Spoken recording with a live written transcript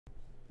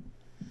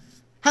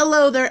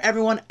Hello there,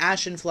 everyone.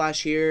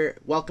 Ashnflash here.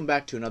 Welcome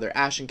back to another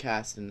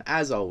Ashncast, and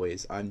as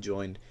always, I'm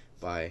joined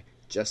by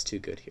Just Too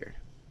Good here.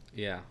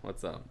 Yeah,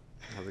 what's up?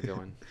 How's it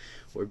going?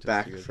 We're Just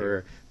back Too Good for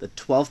here. the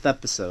 12th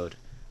episode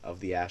of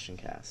the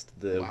Ashncast,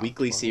 the Wow,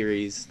 weekly 12.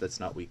 series that's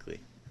not weekly.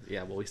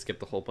 Yeah, well, we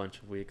skipped a whole bunch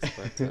of weeks,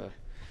 but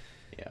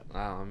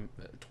Yeah,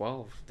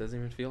 12 doesn't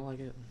even feel like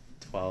it.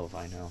 12.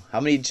 I know. How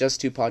many Just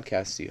Two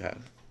podcasts do you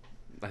have?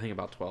 I think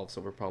about 12,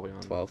 so we're probably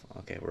on 12.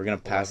 Okay, we're gonna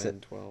pass 11,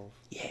 it. 12.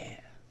 Yeah.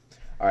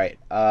 All right.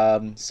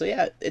 So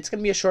yeah, it's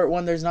gonna be a short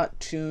one. There's not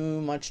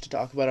too much to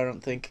talk about, I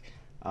don't think.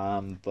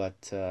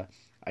 But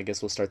I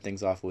guess we'll start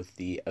things off with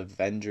the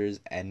Avengers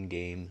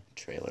Endgame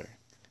trailer.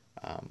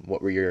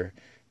 What were your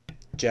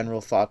general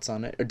thoughts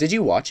on it? Or did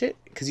you watch it?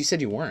 Because you said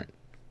you weren't.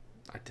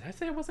 Did I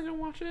say I wasn't gonna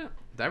watch it?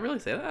 Did I really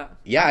say that?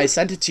 Yeah, I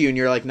sent it to you, and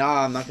you're like,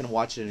 "Nah, I'm not gonna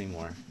watch it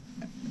anymore."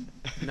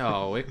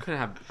 No, it could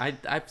have.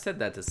 I've said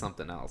that to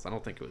something else. I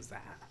don't think it was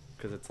that,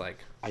 because it's like,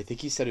 I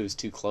think you said it was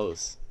too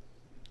close.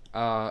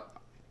 I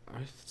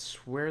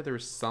swear there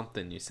was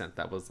something you sent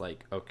that was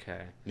like,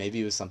 okay.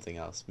 Maybe it was something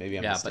else. Maybe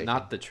I'm Yeah, mistaken. but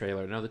not the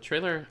trailer. No, the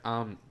trailer.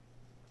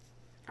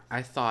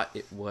 I thought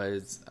it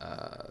was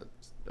a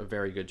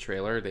very good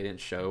trailer. They didn't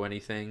show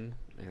anything,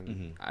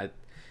 and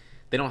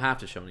they don't have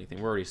to show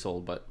anything. We're already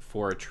sold. But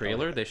for a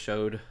trailer, they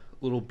showed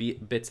little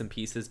bits and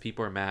pieces.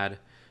 People are mad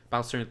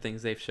about certain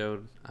things they've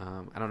showed.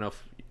 I don't know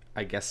if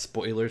I guess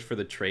spoilers for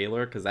the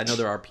trailer, because I know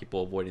there are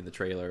people avoiding the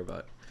trailer,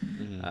 but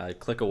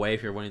click away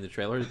if you're avoiding the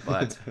trailer.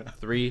 But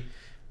 3,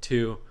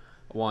 2,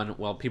 1.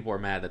 Well, people are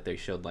mad that they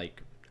showed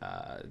like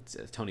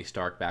Tony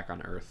Stark back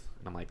on Earth,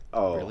 and I'm like,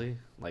 Oh. really?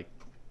 Like,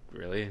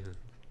 really?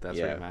 That's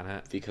what you're mad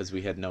at? Because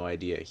we had no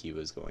idea he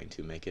was going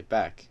to make it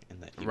back,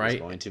 and that he was Right.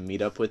 going to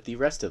meet up with the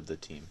rest of the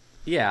team.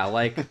 Yeah,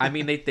 like, I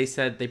mean, they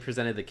said they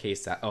presented the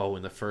case that,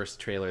 in the first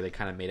trailer they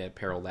kind of made it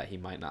apparel that he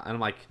might not, and I'm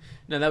like,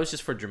 no, that was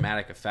just for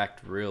dramatic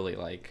effect, really.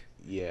 Like,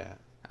 Yeah,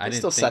 I I didn't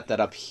still think... set that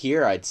up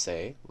here. I'd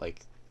say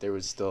like there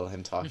was still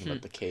him talking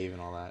about the cave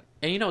and all that.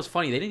 And you know, it's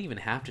funny, they didn't even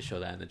have to show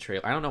that in the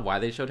trailer. I don't know why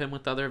they showed him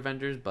with the other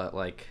Avengers, but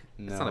like,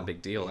 it's not a No,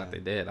 big deal yeah. that they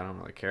did. I don't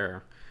really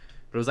care.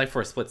 But it was like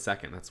for a split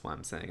second. That's why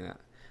I'm saying that.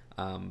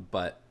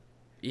 But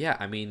yeah,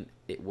 I mean,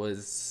 it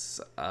was.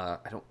 I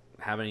don't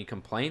have any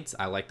complaints.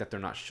 I like that they're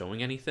not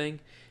showing anything.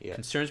 Yeah.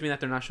 Concerns me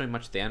that they're not showing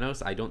much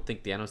Thanos. I don't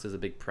think Thanos is a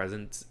big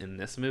presence in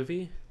this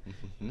movie,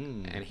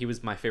 and he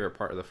was my favorite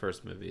part of the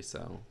first movie.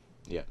 So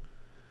Yeah.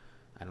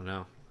 I don't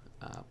know,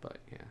 but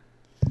yeah,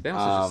 Thanos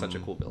is just such a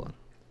cool villain.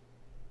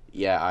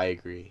 Yeah, I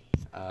agree.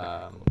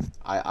 I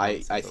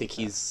so think bad.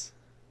 he's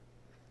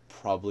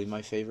probably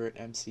my favorite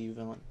MCU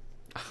villain.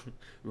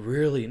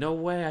 Really? No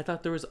way. I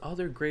thought there was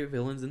other great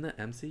villains in the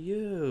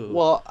MCU.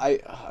 Well,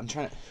 I'm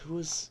trying to who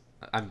was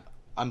I'm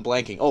I'm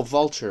blanking. Oh,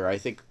 Vulture. I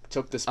think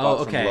took the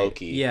spot from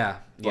Loki. Yeah.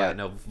 Yeah, but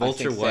no, I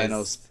Vulture think was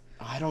Thanos.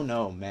 I don't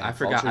know, man. I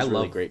forgot. Vulture's I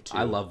really love great too.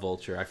 I love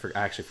Vulture. I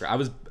actually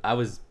forgot. I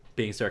was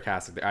being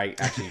sarcastic there. I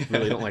actually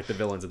really don't like the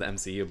villains of the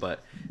MCU,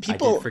 but I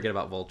People- did forget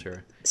about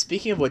Vulture.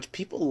 Speaking of which,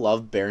 people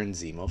love Baron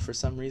Zemo for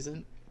some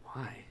reason.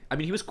 Why? I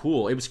mean, he was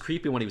cool. It was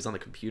creepy when he was on the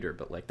computer,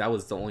 but like that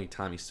was the only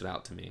time he stood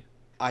out to me.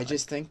 I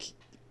just think,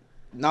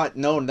 not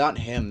him,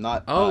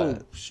 not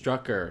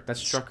Strucker.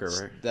 That's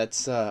Strucker, right?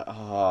 That's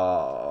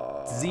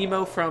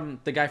Zemo from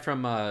the guy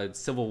from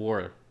Civil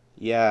War.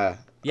 Yeah.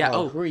 Yeah,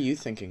 Who are you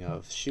thinking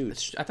of?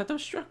 Shoot. I thought that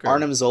was Strucker.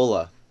 Arnim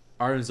Zola.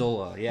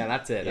 Arzola. Yeah,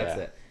 that's it. That's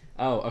Yeah. it.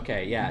 Oh,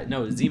 okay. Yeah.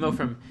 No, Zemo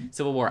from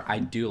Civil War. I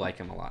do like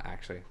him a lot,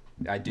 actually.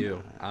 I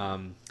do.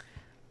 And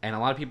a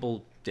lot of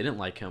people didn't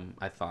like him.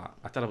 I thought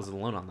I was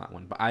alone on that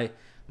one. But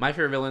my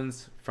favorite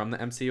villains from the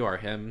MCU are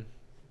him,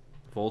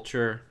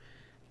 Vulture,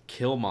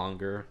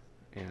 Killmonger,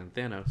 and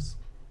Thanos.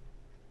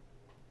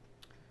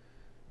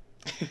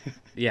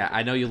 Yeah,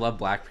 I know you love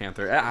Black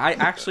Panther. I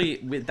actually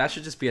that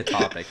should just be a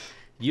topic.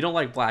 You don't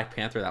like Black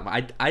Panther that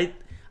much. I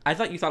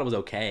thought you thought it was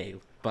okay,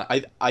 but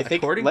I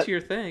think according to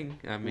your thing,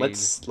 I mean,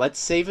 let's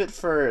save it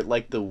for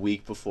like the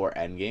week before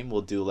Endgame.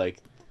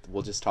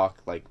 We'll just talk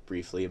like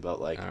briefly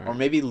about like, All right. or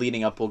maybe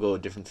leading up we'll go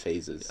different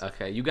phases.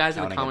 okay. You guys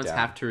in the Counting it comments down.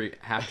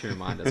 have to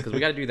remind us, because we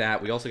got to do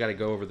that. We also got to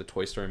go over the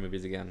Toy Story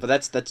movies again. But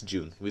that's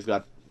June. We've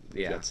got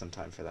some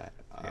time for that.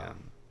 Yeah.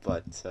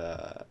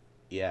 But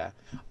yeah.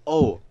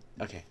 Oh,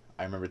 okay.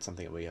 I remembered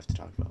something that we have to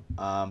talk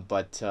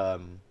about.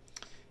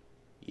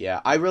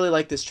 Yeah, I really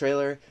like this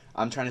trailer.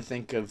 I'm trying to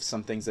think of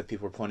some things that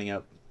people were pointing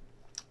out.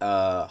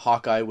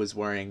 Hawkeye was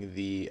wearing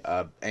the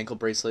ankle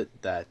bracelet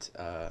that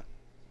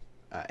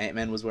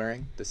Ant-Man was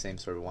wearing, the same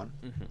sort of one.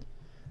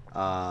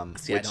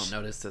 See, I which don't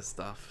notice this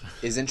stuff.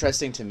 is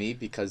interesting to me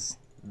because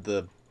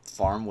the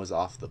farm was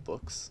off the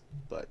books,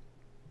 but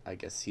I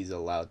guess he's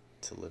allowed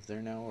to live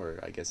there now, or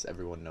I guess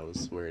everyone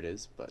knows where it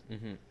is. But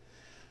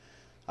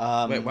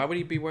Wait, why would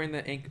he be wearing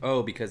the ink?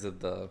 Oh, because of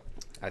the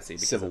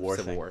Civil War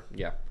Civil thing. War.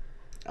 Yeah.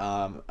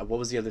 what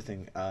was the other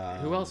thing?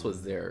 Who else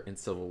was there in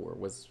Civil War?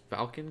 Was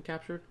Falcon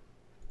captured?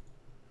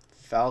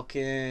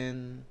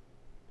 Falcon.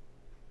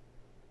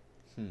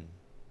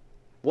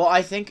 Well,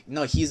 I think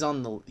no. He's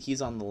on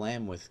the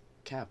lam with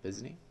Cap,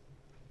 isn't he?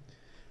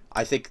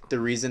 I think the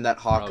reason that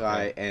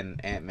Hawkeye and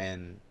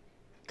Ant-Man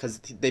because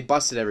they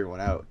busted everyone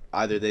out.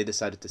 Either they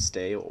decided to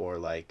stay or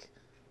like,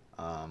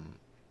 I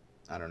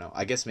don't know.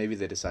 I guess maybe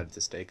they decided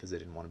to stay because they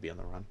didn't want to be on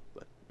the run.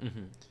 But I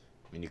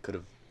mean, you could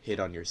have hid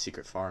on your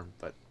secret farm.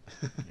 But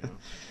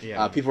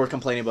people were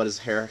complaining about his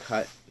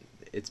haircut.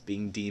 It's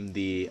being deemed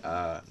the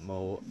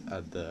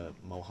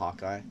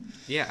Mohawk eye.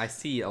 Yeah, I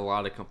see a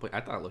lot of complaints.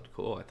 I thought it looked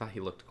cool. I thought he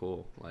looked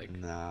cool. Like,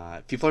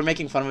 nah, people are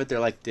making fun of it. They're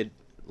like,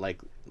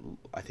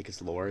 I think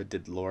it's Laura.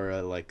 Did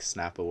Laura like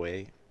snap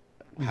away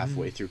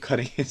halfway through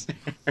cutting his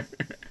hair?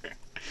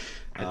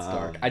 It's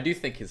dark. I do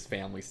think his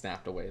family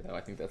snapped away though. I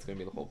think that's gonna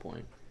be the whole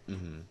point.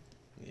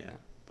 Yeah,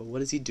 but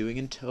what is he doing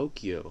in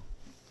Tokyo?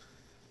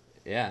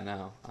 Yeah,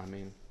 no. I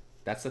mean,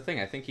 that's the thing.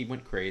 I think he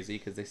went crazy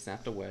because they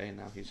snapped away, and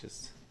now he's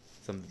just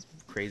some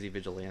crazy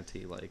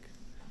vigilante. Like,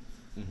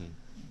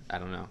 I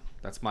don't know.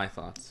 That's my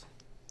thoughts.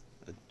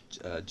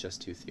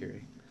 Just two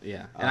theory.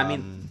 Yeah, and I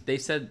mean, they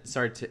said,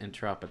 sorry to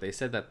interrupt, but they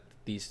said that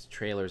these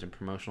trailers and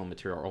promotional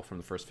material are all from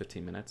the first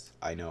 15 minutes.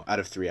 I know, out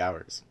of 3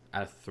 hours.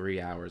 Out of 3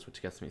 hours,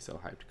 which gets me so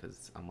hyped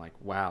because I'm like,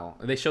 wow.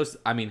 They show.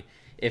 I mean,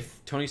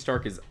 if Tony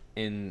Stark is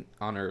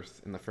on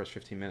Earth in the first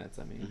 15 minutes,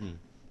 I mean,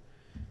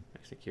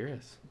 makes me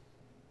curious.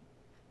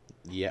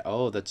 Yeah.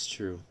 Oh, that's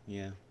true.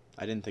 Yeah,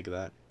 I didn't think of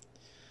that.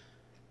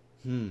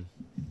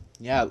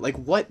 Yeah, like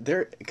what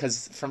they're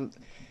because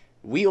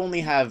we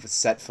only have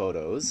set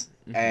photos,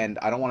 and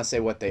I don't want to say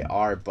what they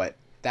are, but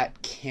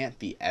that can't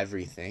be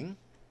everything,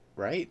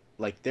 right?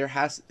 Like there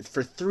has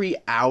for 3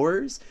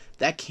 hours,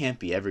 that can't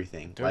be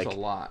everything. There's like, a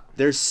lot.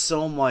 There's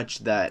so much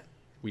that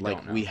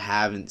we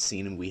haven't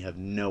seen, and we have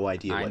no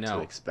idea what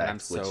to expect. I'm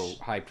so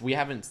hyped. We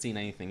haven't seen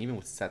anything, even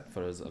with set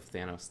photos of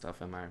Thanos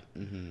stuff.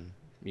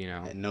 You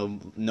know, and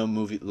no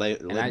movie,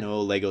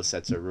 no Lego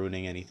sets are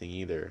ruining anything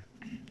either.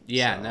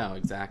 Yeah, so, no,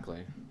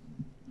 exactly.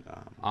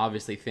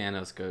 Obviously,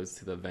 Thanos goes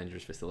to the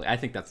Avengers facility. I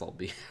think that's all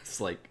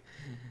BS. Like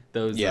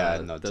those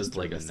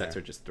Lego sets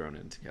are just thrown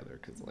in together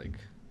because, like,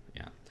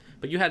 yeah.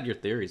 But you had your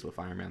theories with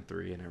Iron Man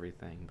 3 and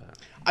everything. But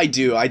I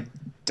do. I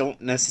don't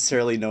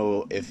necessarily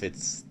know if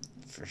it's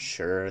for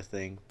sure a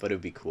thing, but it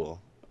would be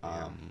cool.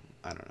 I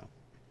don't know.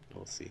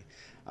 We'll see.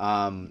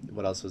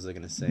 What else was I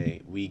gonna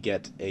say? We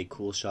get a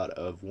cool shot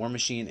of War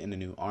Machine in a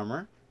new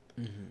armor,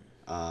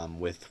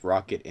 with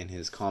Rocket in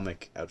his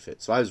comic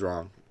outfit. So I was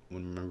wrong.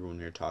 Remember when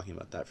we were talking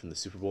about that from the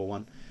Super Bowl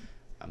one?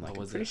 I'm like,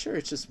 I'm pretty sure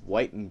it's just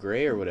white and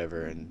gray or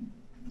whatever, and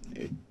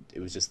it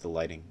was just the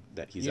lighting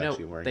that he's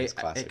actually wearing his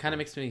classic. It kind of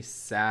makes me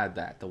sad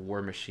that the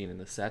War Machine in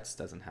the sets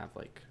doesn't have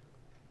like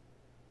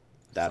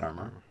that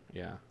armor.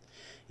 Yeah.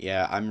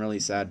 Yeah, I'm really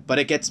sad, but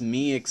it gets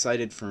me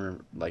excited for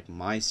like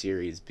my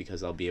series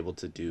because I'll be able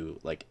to do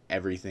like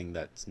everything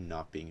that's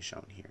not being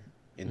shown here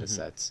in the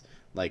sets.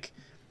 Like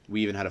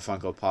we even had a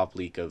Funko Pop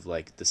leak of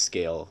like the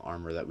scale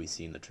armor that we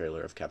see in the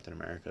trailer of Captain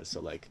America.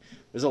 So like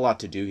there's a lot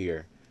to do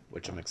here,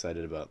 which I'm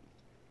excited about.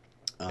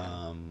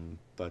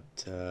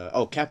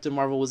 Captain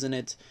Marvel was in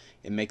it.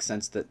 It makes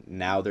sense that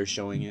now they're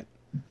showing it.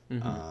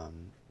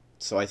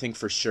 So I think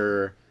for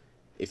sure,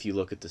 if you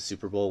look at the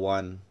Super Bowl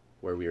one,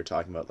 where we were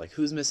talking about like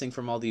who's missing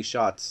from all these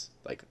shots,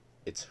 like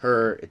it's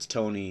her, it's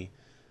Tony.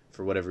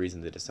 For whatever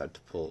reason, they decided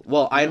to pull.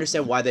 Well, I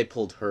understand why they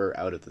pulled her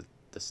out of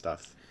the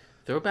stuff.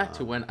 Throwback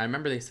to when I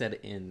remember they said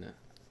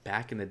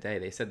back in the day,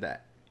 they said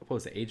that what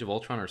was it, Age of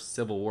Ultron or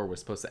Civil War was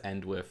supposed to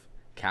end with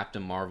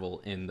Captain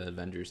Marvel in the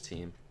Avengers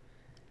team.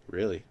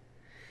 Really?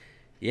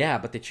 Yeah,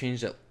 but they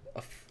changed it.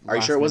 Are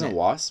you sure it wasn't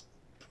Wasp?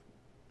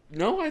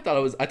 No, I thought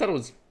it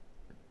was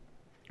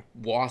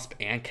Wasp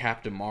and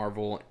Captain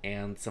Marvel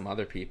and some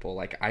other people.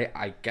 Like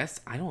I guess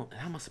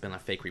that must have been a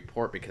fake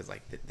report because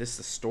like the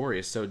story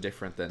is so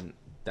different than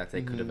that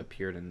they could have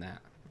appeared in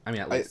that. I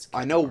mean, at least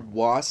I know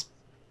Wasp.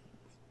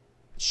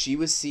 She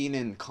was seen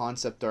in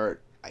concept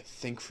art, I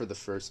think, for the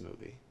first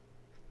movie.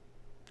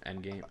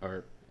 Endgame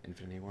or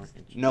Infinity War?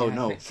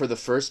 No, for the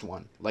first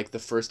one, like the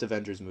first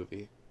Avengers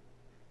movie.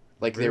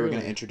 Like they were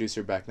gonna introduce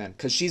her back then,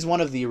 because she's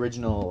one of the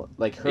original.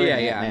 Like her and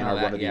Ant-Man are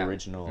one of the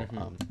original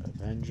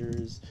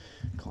Avengers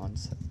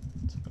concept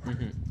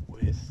with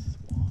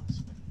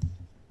Wasp.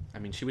 I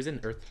mean, she was in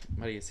Earth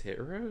Mightiest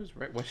Heroes,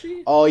 right? Was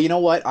she? Oh, you know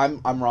what?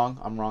 I'm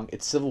wrong.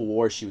 It's Civil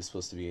War she was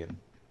supposed to be in.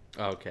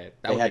 Oh, okay.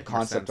 They had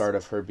concept art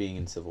of her being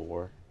in Civil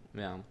War.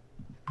 Yeah.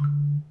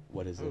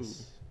 What is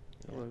this?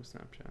 Hello,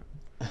 Snapchat.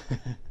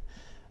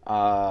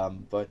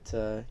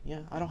 Yeah,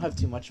 I don't have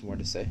too much more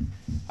to say.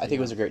 I think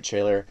it was a great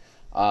trailer.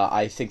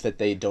 I think that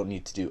they don't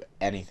need to do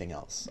anything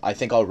else. I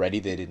think already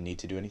they didn't need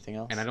to do anything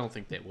else. And I don't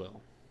think they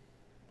will.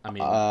 I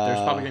mean, there's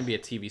probably going to be a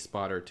TV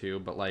spot or two,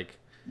 but like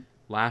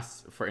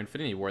for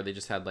Infinity War, they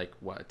just had like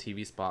a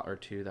TV spot or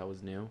two that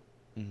was new.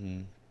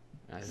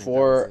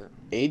 For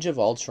Age of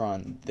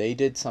Ultron, they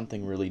did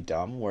something really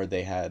dumb where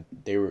they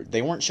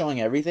weren't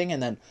showing everything,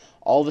 and then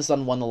all of a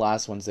sudden one of the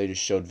last ones they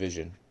just showed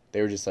Vision.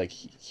 They were just like,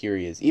 here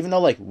he is. Even though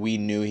like we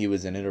knew he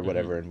was in it or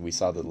whatever, and we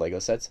saw the Lego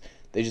sets,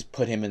 they just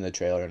put him in the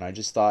trailer, and I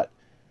just thought,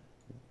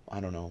 I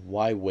don't know,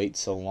 why wait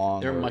so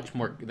long? They were much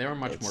more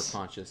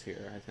conscious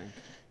here, I think.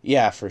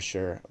 Yeah, for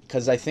sure.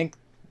 Because I think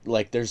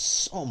like there's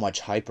so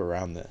much hype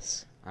around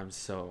this. I'm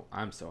so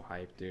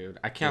hyped, dude.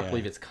 I can't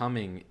believe it's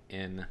coming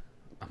in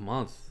a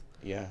month.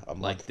 Yeah, a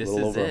month. Like, this a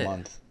little is over it. a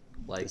month.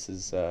 Like, this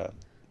is gonna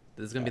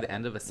be the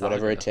end of a saga.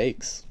 whatever it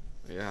takes.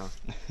 Yeah,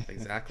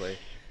 exactly.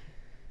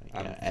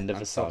 End of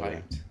a saga. So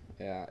hyped.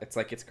 Yeah,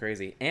 it's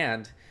crazy.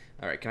 And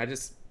all right, can I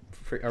just?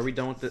 Are we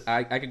done with the?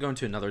 I could go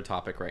into another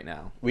topic right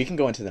now. We can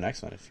go into the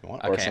next one if you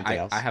want, or something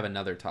else. I have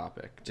another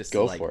topic. Just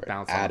go to, for it.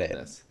 Bounce Add off it.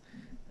 This.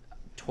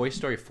 Toy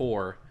Story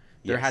 4.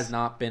 There has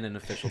not been an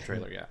official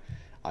trailer yet.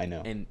 I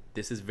know. And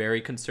this is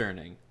very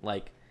concerning.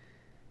 Like,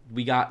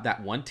 we got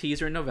that one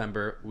teaser in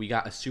November. We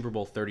got a Super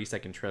Bowl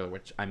 30-second trailer,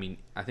 which, I mean,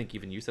 I think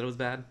even you said it was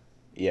bad.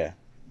 Yeah.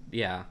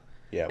 Yeah.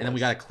 Yeah. And then we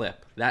got a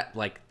clip. That,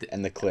 like...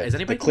 And the clip. Is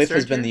anybody the clip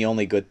has been here? the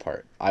only good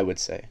part, I would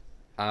say.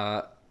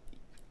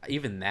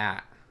 Even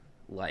that,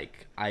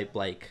 like,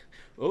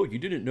 oh, you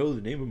didn't know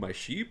the name of my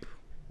sheep?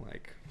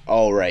 Like...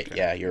 Oh, right. Okay.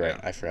 Yeah, you're right.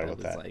 I forgot about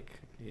that. Like,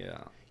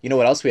 yeah. You know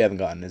what else we haven't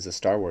gotten is a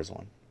Star Wars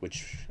one,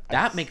 which...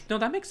 That makes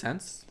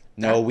sense.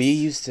 No, we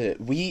used to...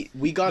 We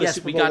got a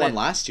Super Bowl got one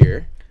last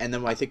year, and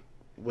then I think...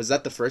 Was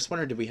that the first one,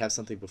 or did we have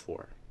something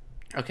before?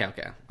 Okay.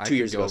 2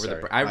 years ago,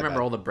 sorry. I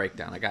remember all the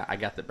breakdown. I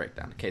got the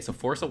breakdown. Okay, so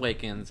Force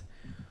Awakens,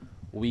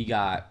 we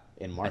got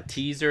in March. A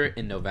teaser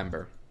in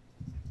November.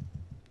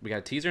 We got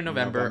a teaser in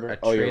November,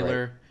 a you're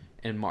trailer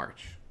in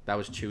March. That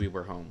was Chewie,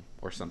 We're Home,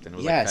 or something. It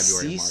was yeah, like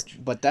February or March.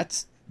 But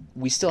that's...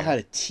 We still had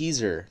a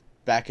teaser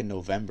back in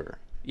November.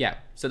 Yeah,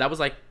 so that was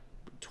like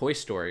Toy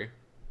Story.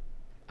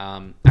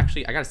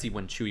 Actually, I gotta see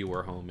when Chewie,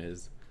 We're Home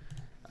is.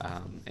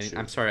 And Sure.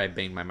 I'm sorry I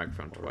banged my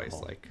microphone twice.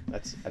 Like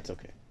that's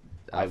okay.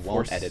 I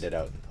won't edit it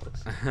out in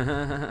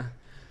post.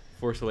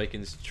 Force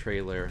Awakens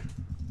trailer.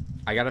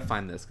 I gotta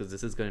find this because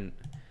this is going to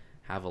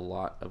have a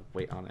lot of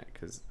weight on it.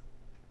 Because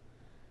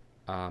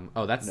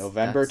that's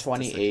November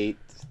 28th,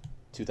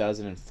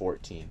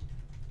 2014.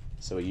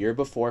 So a year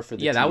before for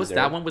the teaser. teaser.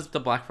 That one was the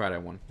Black Friday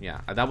one.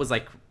 Yeah, that was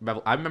like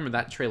I remember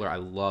that trailer. I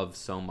love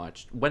so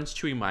much. When's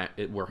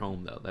Chewie We're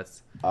Home though?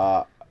 That's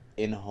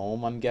in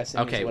home. I'm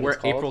guessing. Okay, we're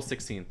April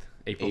 16th.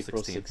 April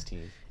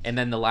 16th. And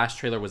then the last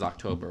trailer was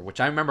October, which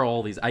I remember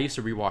all these. I used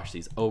to rewatch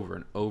these over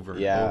and over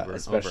and over.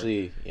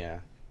 Especially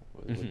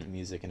with the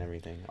music and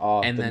everything.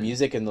 Oh, and the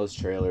music in those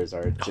trailers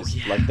are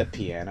just like the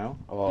piano.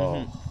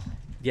 Oh.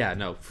 Yeah,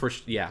 no,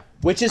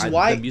 Which is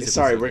why.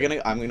 Sorry,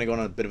 I'm gonna go on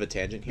a bit of a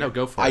tangent here. No,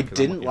 go for it. I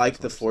didn't like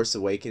the Force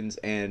Awakens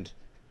and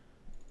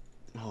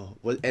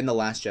The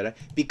Last Jedi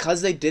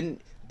because they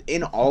didn't.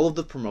 In all of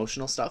the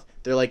promotional stuff,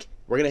 they're like,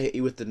 we're gonna hit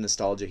you with the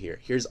nostalgia here.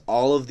 Here's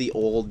all of the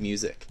old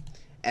music,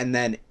 and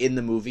then in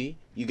the movie,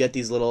 you get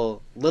these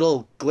little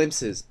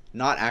glimpses,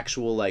 not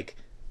actual like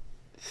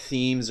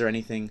themes or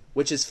anything,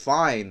 which is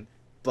fine.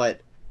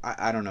 But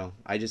I don't know.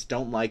 I just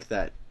don't like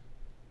that.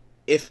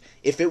 If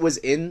it was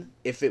in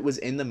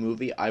the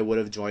movie, I would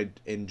have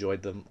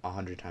enjoyed them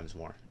 100 times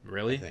more.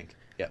 Really? I think.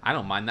 Yeah. I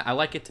don't mind that. I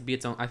like it to be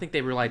its own. I think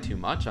they rely too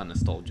much on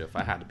nostalgia. If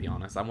I had to be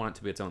honest, I want it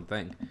to be its own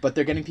thing. But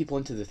they're getting people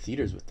into the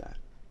theaters with that.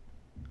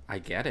 I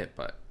get it,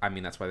 but I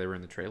mean that's why they were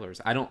in the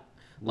trailers. I don't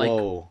like.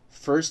 Whoa!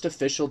 First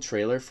official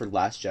trailer for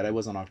Last Jedi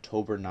was on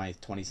October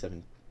 9th,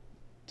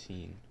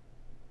 2017.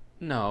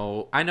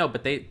 No, I know,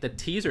 but the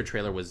teaser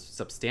trailer was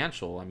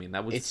substantial. I mean,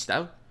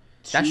 that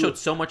showed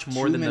so much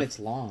more 2 than minutes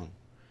long.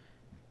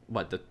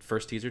 What, the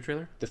first teaser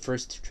trailer? The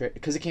first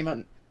because it came out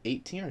in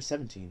 18 or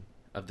 17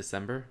 of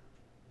December.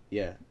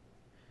 Yeah.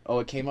 Oh,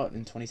 it came out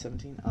in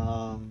 2017.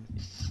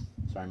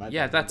 Sorry, my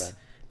yeah, bad.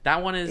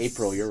 That one is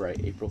April. You're right,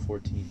 April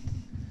 14th.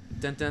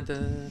 Dun, dun, dun,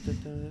 dun, dun,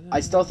 dun.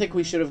 I still think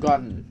we should have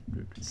gotten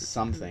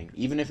something,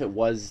 even if it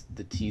was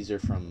the teaser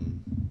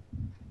from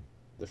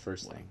the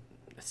first thing.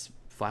 It's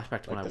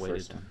flashback to when I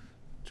waited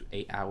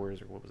 8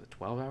 hours, or what was it,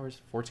 12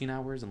 hours, 14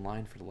 hours in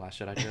line for the Last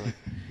Jedi trailer.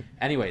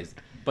 Anyways,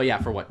 but yeah,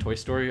 for what, Toy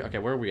Story? Okay,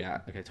 where are we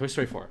at? Okay, Toy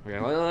Story 4. Okay,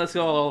 let's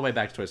go all the way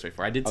back to Toy Story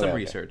 4. I did some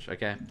research.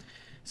 Okay,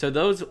 so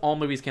those all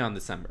movies came out in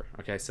December.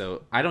 Okay,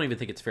 so I don't even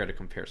think it's fair to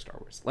compare Star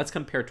Wars. Let's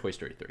compare Toy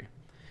Story 3.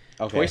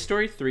 Okay. Toy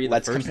Story 3.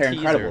 Let's compare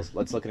Incredibles.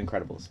 Let's look at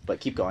Incredibles. But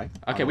keep going.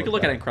 Okay, we can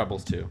look at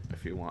Incredibles too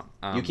if you want.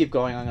 You keep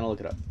going. I'm gonna look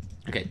it up.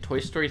 Okay, Toy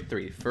Story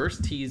 3.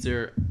 First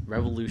teaser,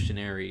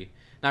 revolutionary.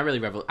 Not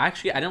really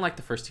Actually, I didn't like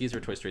the first teaser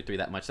of Toy Story 3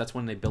 that much. That's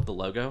when they built the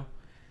logo.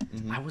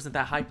 Mm-hmm. I wasn't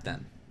that hyped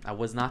then. I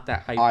was not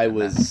that hyped.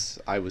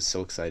 I was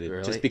so excited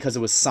really? Just because it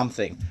was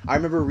something. I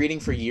remember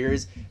reading for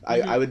years.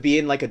 I would be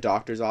in like a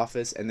doctor's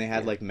office and they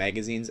had like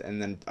magazines,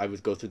 and then I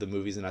would go through the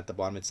movies, and at the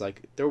bottom it's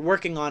like they're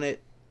working on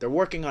it,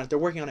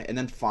 and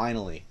then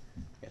finally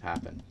it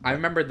happened. I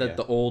remember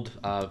the old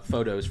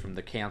photos from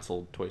the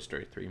canceled Toy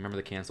Story 3. Remember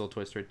the canceled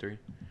Toy Story 3?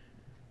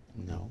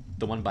 No.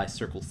 The one by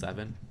Circle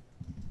 7.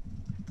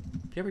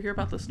 Did you ever hear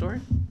about this story?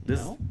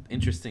 This No.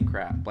 Interesting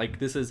crap.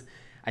 Like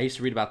I used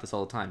to read about this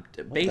all the time.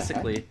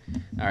 Basically,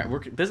 all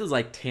right, this is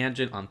like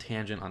tangent on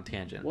tangent on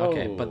tangent. Whoa.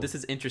 Okay, but this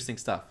is interesting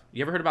stuff.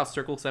 You ever heard about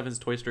Circle 7's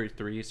Toy Story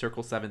 3,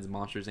 Circle 7's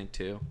Monsters Inc.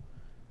 2?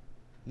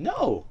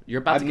 No.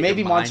 You're about to get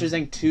maybe your mind, Monsters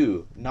Inc.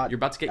 2. Not. You're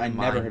about to get your I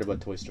mind never heard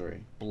about Toy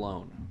Story.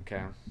 blown.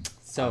 Okay.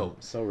 So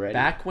ready.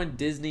 Back when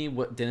Disney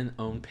didn't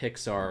own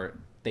Pixar,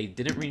 they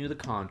didn't renew the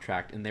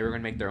contract, and they were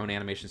going to make their own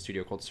animation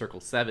studio called Circle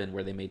 7,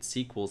 where they made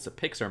sequels to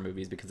Pixar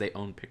movies because they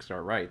own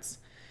Pixar rights.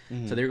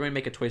 So they were going to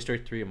make a Toy Story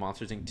 3, a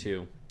Monsters Inc.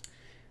 2.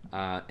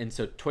 And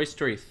so Toy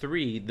Story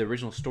 3, the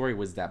original story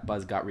was that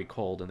Buzz got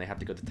recalled and they have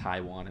to go to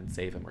Taiwan and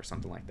save him or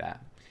something like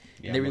that.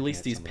 Yeah, and they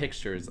released these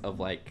pictures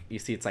of, like, you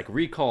see it's like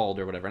recalled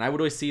or whatever. And I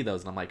would always see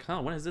those and I'm like,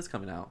 huh, when is this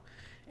coming out?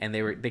 And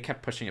they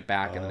kept pushing it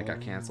back and then it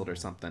got canceled or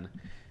something.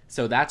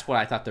 So that's what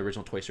I thought the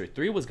original Toy Story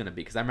 3 was going to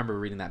be, because I remember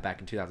reading that back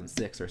in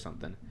 2006 or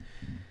something.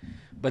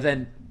 But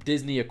then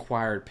Disney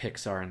acquired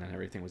Pixar and then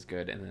everything was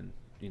good. And then,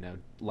 you know,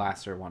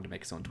 Lasseter wanted to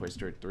make his own Toy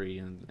Story 3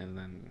 and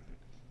then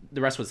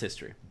the rest was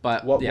history.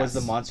 But what was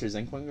the Monsters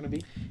Inc. one going to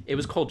be? It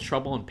was called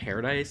Trouble in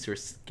Paradise or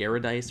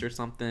Scaradise or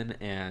something,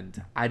 and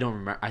I don't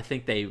remember. I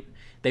think they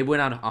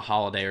went on a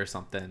holiday or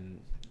something.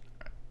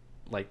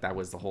 Like, that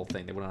was the whole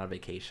thing. They went on a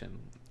vacation.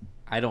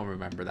 I don't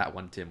remember that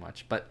one too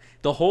much, but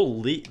the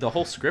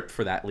whole script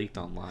for that leaked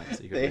online.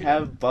 So they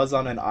have Buzz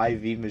on an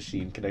IV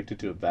machine connected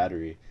to a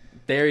battery.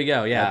 There you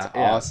go. Yeah, that's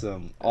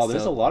awesome. Oh,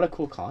 there's a lot of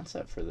cool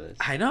concept for this.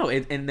 I know,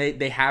 and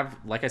they have,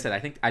 like I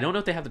said, I don't know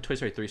if they have the Toy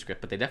Story 3 script,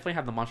 but they definitely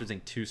have the Monsters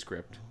Inc. 2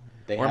 script.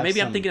 Or maybe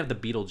I'm thinking of the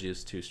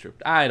Beetlejuice 2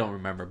 script. I don't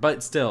remember,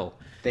 but still,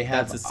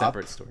 that's a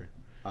separate story.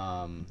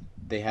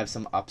 They have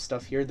some Up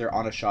stuff here. They're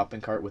on a shopping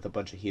cart with a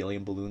bunch of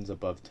helium balloons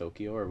above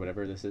Tokyo or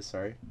whatever this is.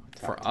 Sorry,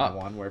 for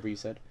Taiwan, wherever you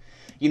said.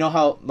 You know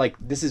how, like,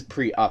 this is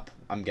pre-Up,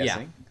 I'm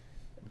guessing. Yeah.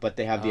 But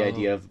they have the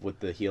idea of with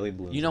the helium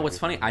balloons. You know what's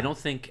funny? I don't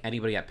think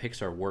anybody at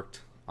Pixar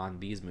worked on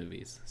these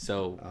movies,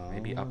 so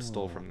maybe Up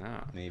stole from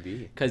that.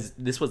 Maybe, because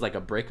this was like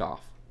a break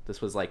off.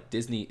 This was like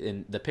Disney,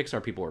 and the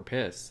Pixar people were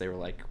pissed. They were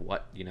like,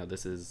 "What? You know,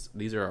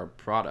 these are our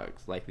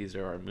products. Like, these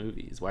are our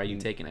movies. Why are you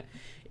taking it?"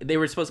 They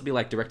were supposed to be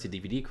like direct to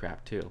DVD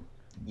crap too.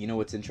 You know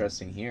what's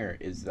interesting here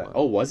is that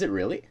was it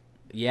really?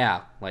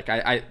 Yeah, like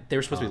they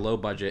were supposed to be low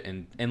budget,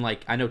 and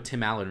like I know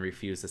Tim Allen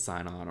refused to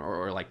sign on,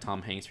 or like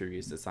Tom Hanks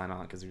refused to sign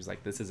on because he was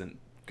like, "This isn't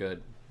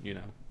good," you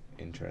know.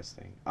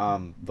 Interesting.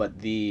 But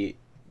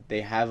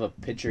they have a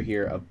picture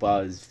here of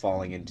Buzz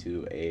falling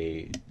into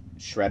a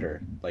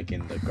shredder, like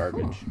in the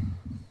garbage.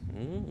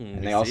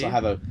 And they also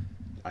have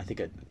I think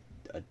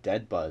a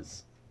dead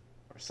Buzz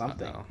or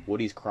something.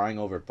 Woody's crying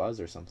over Buzz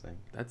or something.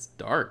 That's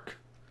dark.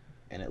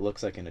 And it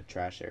looks like in a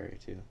trash area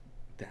too.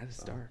 That is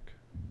dark.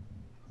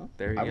 Huh?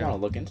 There you go. I want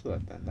to look into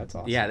that then. That's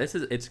awesome. Yeah,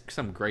 it's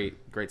some great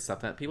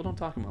stuff that people don't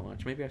talk about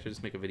much. Maybe I should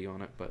just make a video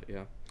on it, but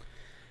yeah.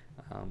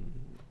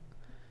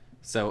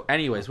 So,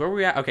 anyways, where were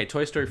we at? Okay,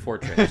 Toy Story 4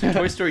 trailer. So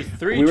Toy Story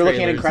 3 we were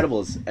looking at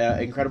Incredibles.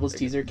 Incredibles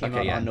teaser came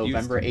out on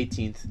November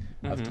 18th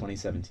of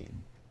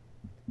 2017.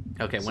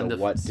 Okay, so when the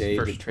what day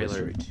first did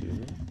trailer?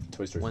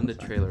 Toy Story when the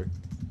trailer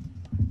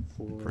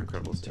for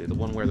Incredibles 2, the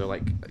one where they're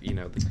like, you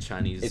know, the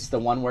Chinese. It's the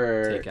one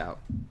where takeout.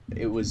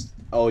 It was.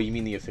 Oh, you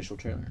mean the official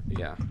trailer?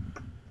 Yeah.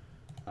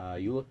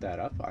 You look that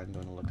up. I'm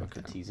going to look up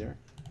the teaser.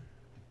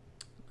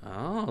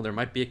 Oh, there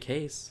might be a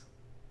case.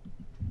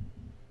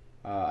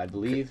 I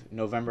believe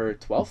November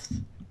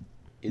 12th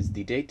is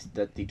the date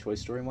that the Toy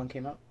Story one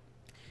came out.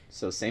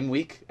 So same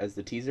week as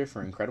the teaser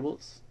for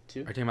Incredibles 2.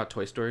 Are you talking about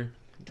Toy Story?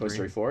 Toy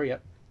Story 4,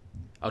 yep.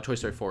 Oh, Toy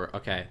Story 4,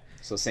 okay.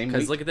 So same week.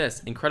 Because look at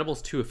this.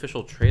 Incredibles 2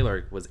 official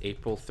trailer was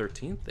April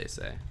 13th, they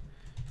say.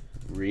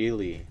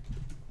 Really?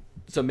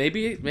 So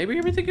maybe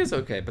everything is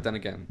okay, but then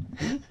again,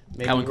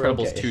 how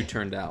Incredibles 2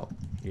 turned out,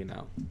 you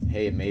know.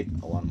 Hey, it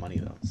made a lot of money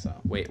though, so.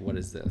 Wait, what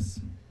is this?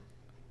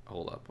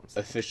 Hold up.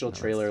 Official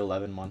trailer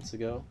 11 months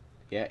ago.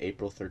 Yeah,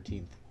 April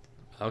 13th.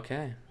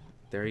 Okay.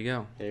 There you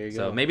go. There you go.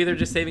 So maybe they're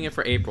just saving it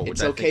for April,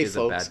 which I think is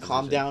a bad decision.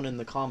 Calm down in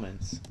the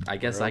comments. I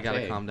guess I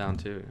gotta calm down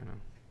too,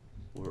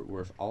 you know.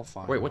 We're all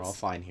fine. Wait, we're all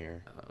fine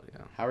here. Oh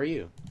yeah. How are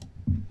you?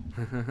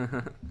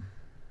 I'm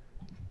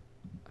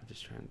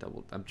just trying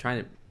to I'm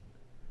trying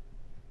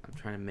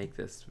to make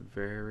this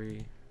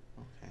very.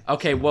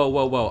 Okay.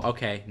 Whoa.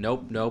 Okay.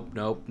 Nope.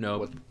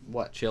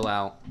 What? Chill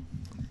out.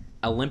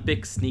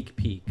 Olympic sneak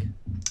peek.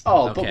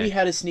 Oh, okay. But we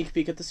had a sneak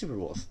peek at the Super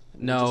Bowl.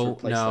 No.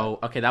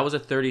 Okay, that was a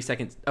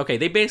 30-second. Okay,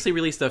 they basically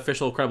released the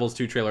official Incredibles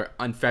 2 trailer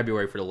on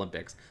February for the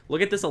Olympics.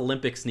 Look at this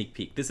Olympic sneak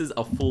peek. This is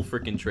a full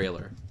freaking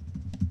trailer.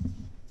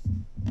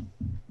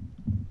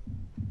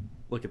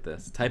 Look at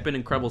this. Type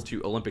in Incredibles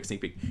 2 Olympic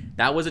sneak peek.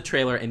 That was a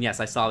trailer, and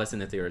yes, I saw this in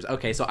the theaters.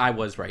 Okay, so I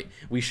was right.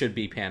 We should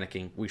be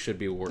panicking. We should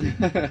be worried.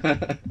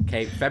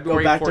 Okay,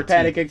 February 14th. Go back 14th. To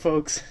panicking,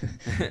 folks.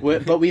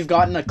 But we've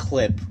gotten a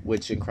clip,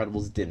 which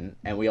Incredibles didn't,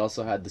 and we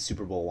also had the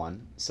Super Bowl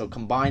one. So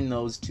combine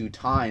those 2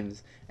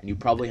 times, and you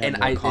probably have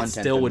more content. It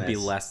still would be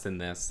less than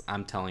this.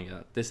 I'm telling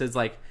you. This is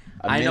like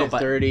a minute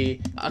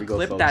 30. A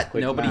clip that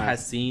nobody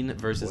has seen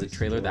versus a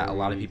trailer that a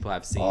lot of people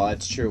have seen. Oh,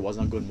 that's true. It was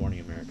on Good Morning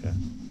America.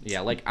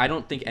 Yeah, like, I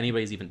don't think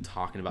anybody's even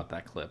talking about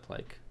that clip.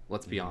 Like,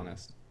 let's be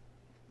honest.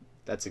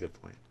 That's a good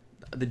point.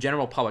 The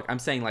general public, I'm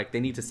saying, like, they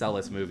need to sell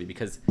this movie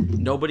because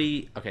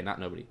nobody, okay, not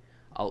nobody,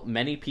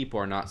 many people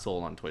are not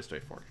sold on Toy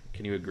Story 4.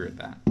 Can you agree with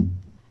that?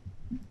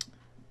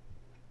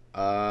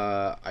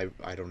 I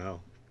don't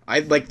know.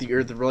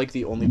 You're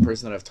the only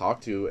person that I've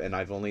talked to, and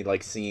I've only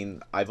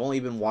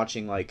been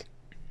watching, like,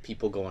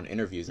 people go on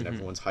interviews, and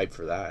everyone's hyped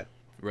for that.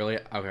 Really?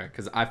 Okay,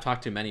 because I've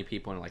talked to many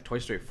people and like Toy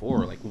Story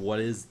 4. Like, what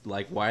is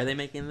like? Why are they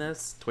making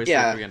this? Toy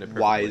Story 3 ended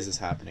perfectly. Why is this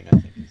happening? I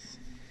think.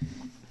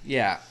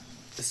 Yeah.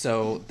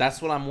 So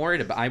that's what I'm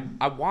worried about.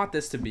 I want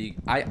this to be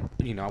I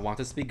want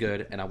this to be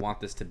good, and I want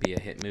this to be a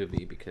hit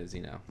movie because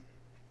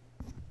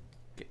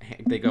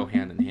they go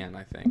hand in hand.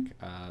 I think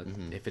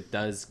if it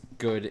does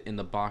good in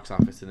the box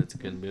office and it's a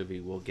good movie,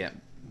 we'll get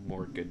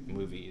more good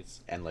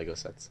movies And Lego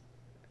sets.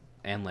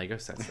 That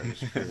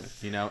is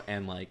true.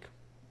 And like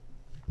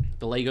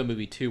the Lego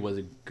Movie 2 was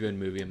a good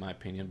movie in my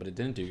opinion, but it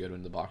didn't do good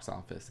in the box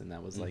office, and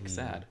that was like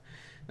sad.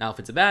 Now, if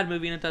it's a bad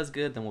movie and it does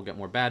good, then we'll get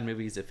more bad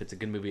movies. If it's a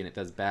good movie and it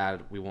does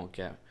bad, we won't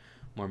get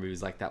more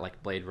movies like that,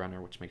 like Blade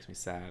Runner, which makes me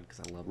sad because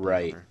I love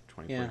Blade Runner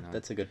 2049.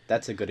 Yeah,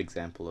 that's a good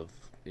example of.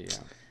 Yeah,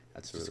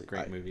 that's really a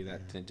great movie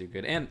that didn't do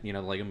good. And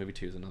the Lego Movie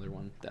 2 is another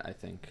one that I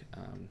think,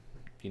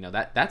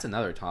 that's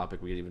another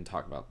topic we could even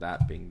talk about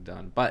that being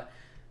done. But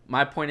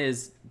my point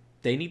is,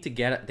 they need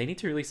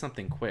to release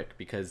something quick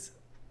because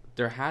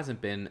there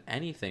hasn't been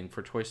anything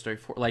for Toy Story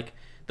 4. Like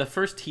the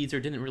first teaser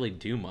didn't really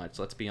do much.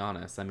 Let's be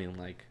honest. I mean,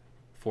 like.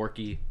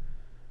 Forky.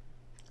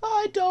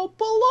 I don't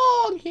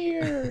belong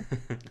here.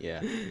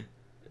 Yeah.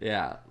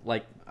 Yeah,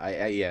 like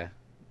yeah.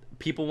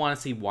 People want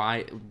to see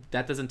why.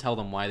 That doesn't tell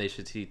them why they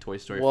should see Toy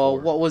Story 4. Well,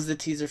 what was the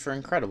teaser for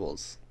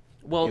Incredibles?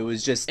 Well, it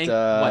was just you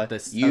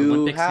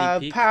Olympic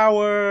have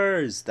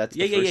powers. That's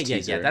the first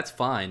teaser. Yeah. That's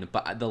fine.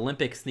 But the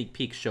Olympic sneak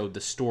peek showed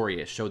the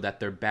story. It showed that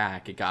they're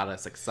back. It got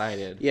us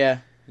excited. Yeah.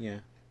 That's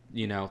what I'm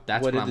waiting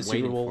for. What did the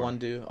Super Bowl one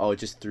do? Oh, it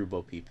just threw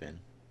Bo Peep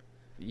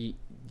in.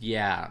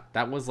 Yeah,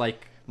 that was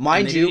like.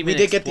 Mind you, we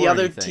did get the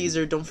other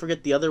teaser. Don't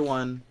forget the other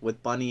one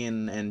with Bunny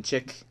and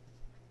Chick.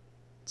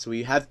 So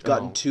we have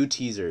gotten 2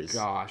 teasers.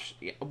 Gosh.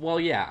 Well,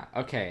 yeah.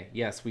 Okay.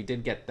 Yes, we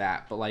did get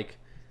that. But, like,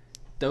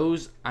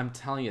 those, I'm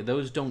telling you,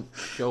 those don't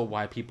show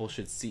why people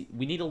should see.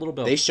 We need a little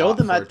bit of. They showed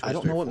them at, I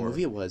don't know what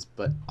movie it was,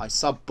 but I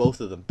saw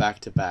both of them back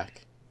to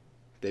back.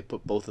 They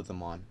put both of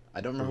them on.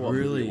 I don't remember what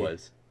movie it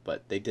was,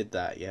 but they did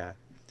that, yeah.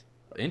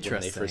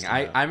 Interesting.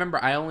 I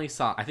remember I only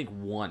saw, I think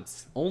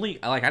once. Only,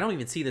 like, I don't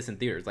even see this in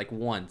theaters. Like,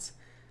 once.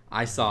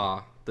 I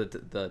saw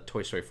the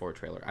Toy Story 4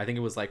 trailer. I think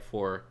it was like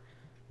for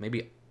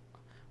maybe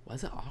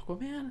was it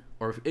Aquaman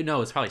or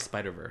no? It's probably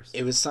Spider-Verse.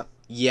 It was some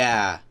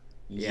yeah.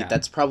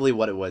 That's probably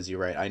what it was. You're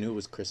right. I knew it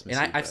was Christmas.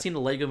 And I've seen the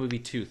Lego Movie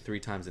 2 3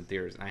 times in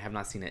theaters, and I have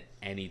not seen it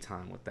any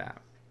time with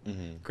that.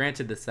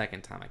 Granted, the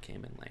second time I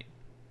came in late,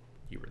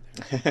 you were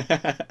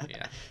there.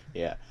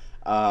 Yeah.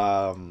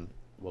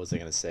 What was I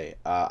gonna say?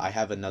 I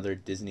have another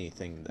Disney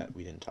thing that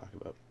we didn't talk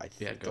about. I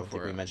don't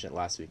think we mentioned it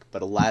last week.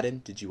 But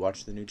Aladdin, did you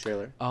watch the new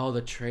trailer? Oh, the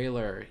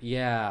trailer.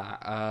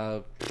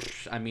 Yeah.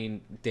 I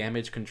mean,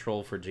 damage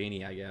control for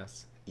Genie, I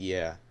guess.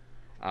 Yeah.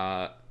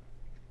 I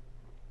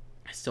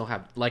still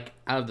have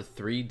out of the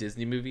 3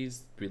 Disney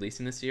movies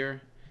releasing this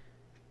year,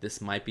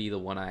 this might be the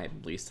one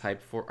I'm least hyped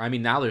for. I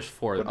mean, now there's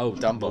 4.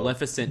 Dumbo,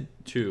 Maleficent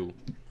 2,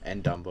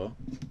 and Dumbo.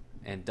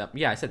 And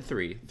I said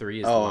 3. 3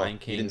 is Lion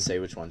King. You didn't say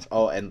which ones.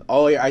 I see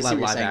what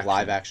you're saying.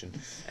 Live action.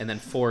 And then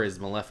 4 is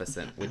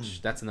Maleficent,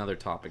 which that's another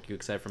topic. You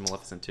excited for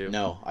Maleficent too?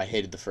 No, I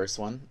hated the first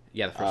one.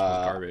 Yeah, the first one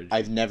was garbage.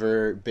 I've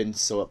never been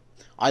so.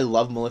 I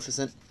love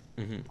Maleficent.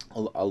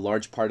 A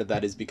large part of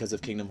that is because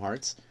of Kingdom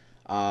Hearts.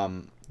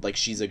 Like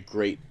she's a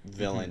great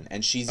villain,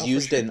 and she's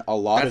used in a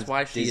lot of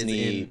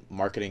Disney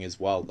marketing as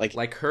well.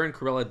 Like her and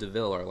Cruella de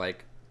Vil are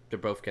like. They're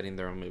both getting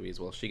their own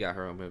movies. Well, she got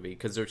her own movie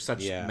because they're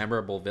such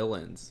memorable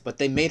villains. But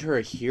they made her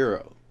a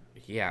hero.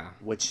 Yeah.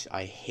 Which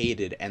I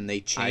hated, and they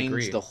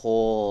changed the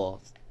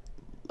whole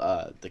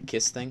the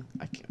kiss thing.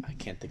 I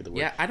can't think of the word.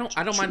 Yeah, I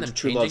don't mind them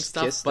changing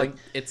stuff, but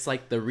it's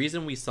like the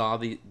reason we saw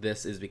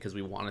this is because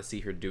we want to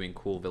see her doing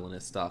cool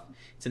villainous stuff.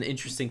 It's an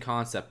interesting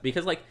concept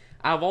because like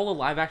out of all the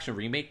live action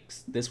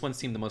remakes, this one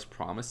seemed the most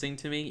promising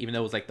to me, even though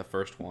it was like the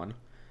first one,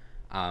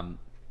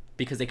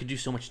 because they could do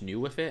so much new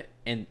with it,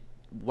 and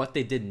what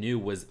they did new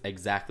was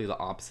exactly the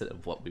opposite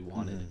of what we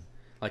wanted.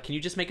 Like, can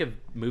you just make a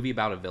movie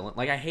about a villain?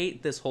 Like, I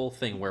hate this whole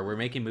thing where we're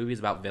making movies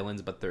about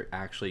villains, but they're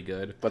actually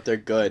good. But they're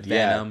good.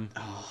 Venom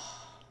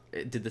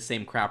it did the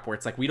same crap where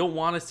it's like we don't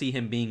want to see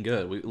him being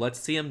good. Let's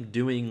see him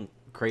doing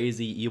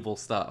crazy evil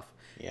stuff.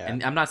 Yeah.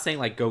 And I'm not saying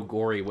like go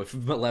gory with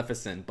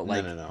Maleficent, but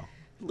like no.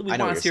 We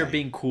want to see her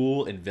being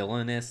cool and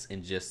villainous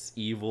and just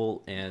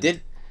evil. And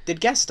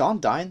did Gaston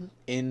die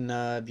in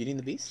Beauty and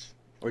the Beast?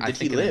 Or did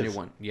he live? New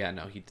one. Yeah,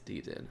 no, he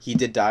did. He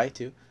did die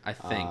too? I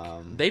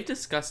think. They've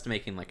discussed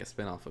making like a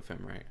spin-off of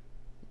him, right?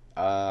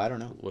 I don't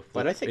know.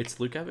 But I think it's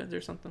Luke Evans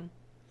or something?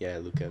 Yeah,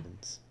 Luke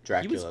Evans.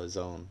 Dracula's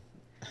own.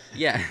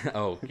 Yeah.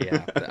 Oh,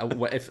 yeah.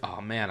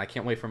 Oh man, I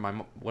can't wait for my.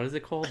 What is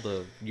it called?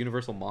 The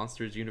Universal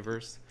Monsters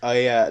universe. Oh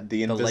yeah,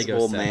 the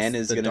Invisible Man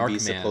is going to be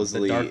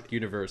supposedly the Dark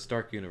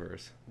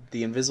Universe.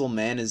 The Invisible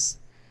Man is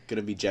going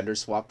to be gender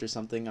swapped or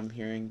something. I'm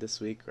hearing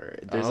this week, or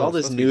there's all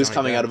this news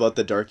coming out about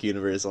the Dark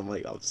Universe. I'm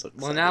like, I'm so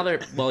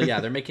excited. Well, now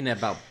they're making it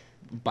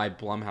by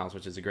Blumhouse,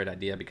 which is a great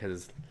idea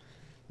because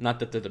not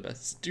that they're the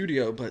best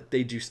studio, but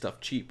they do stuff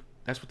cheap.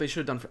 That's what they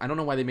should have done. I don't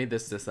know why they made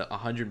this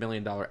 $100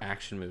 million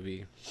action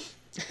movie.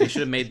 They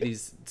should have made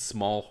these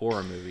small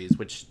horror movies,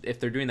 which if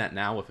they're doing that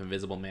now with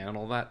Invisible Man and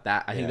all that,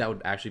 I think that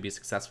would actually be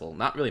successful.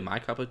 Not really my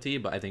cup of tea,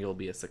 but I think it'll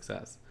be a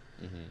success.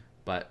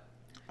 But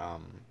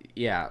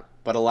yeah,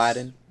 but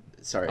Aladdin.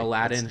 Sorry,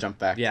 Aladdin. Let's jump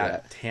back. Yeah, to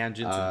that.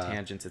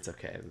 tangents. It's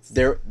okay.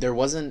 There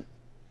wasn't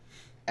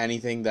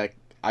anything that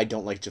I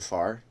don't like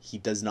Jafar. He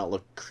does not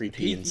look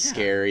creepy and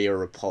scary or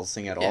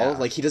repulsing at all.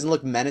 Like, he doesn't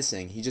look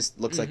menacing. He just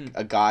looks like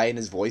a guy, and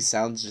his voice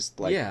sounds just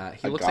like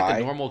he looks like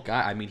a normal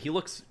guy. I mean, he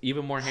looks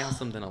even more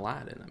handsome than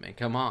Aladdin. I mean,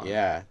 come on.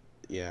 Yeah.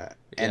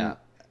 And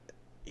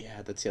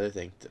that's the other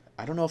thing.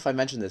 I don't know if I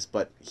mentioned this,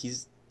 but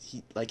he's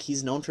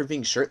known for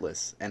being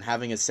shirtless and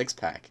having a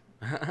six-pack.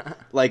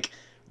 Like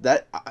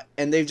that,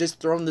 and they've just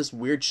thrown this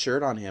weird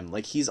shirt on him.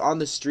 Like, he's on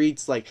the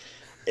streets, like,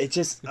 it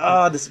just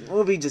this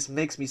movie just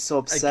makes me so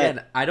upset.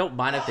 Again, I don't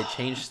mind if they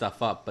change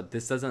stuff up, but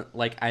this doesn't,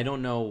 like, I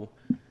don't know.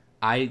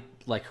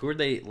 Who are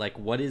they, like,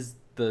 what is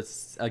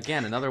this,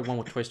 again, another one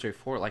with Toy Story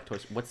 4, like,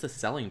 what's the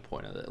selling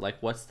point of it?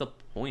 Like, what's the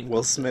point?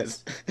 Will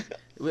Smith.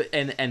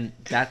 And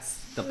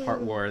that's the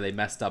part where they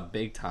messed up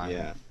big time.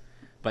 Yeah.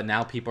 But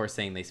now people are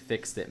saying they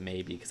fixed it,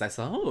 maybe, because I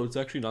saw, it's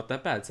actually not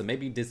that bad. So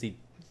maybe Disney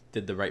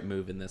did the right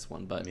move in this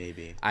one, but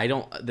maybe.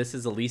 This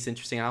is the least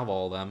interesting out of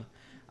all of them.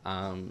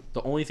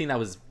 The only thing that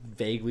was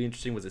vaguely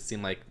interesting was it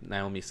seemed like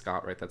Naomi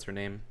Scott, right? That's her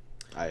name.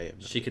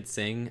 She could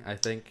sing, I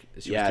think.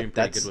 She was doing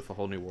pretty good with A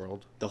Whole New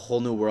World. The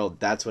Whole New World,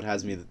 that's what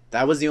has me.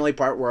 That was the only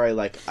part where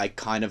I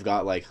kind of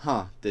got like,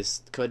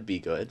 this could be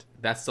good.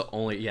 That's the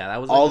only,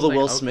 that was all the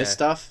Will Smith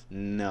stuff.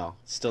 No,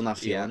 still not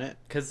feeling it.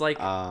 Because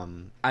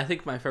I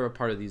think my favorite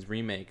part of these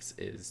remakes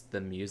is the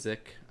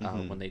music.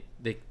 When they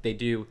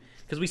do,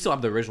 because we still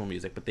have the original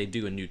music, but they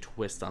do a new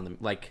twist on them,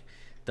 like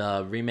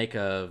the remake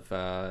of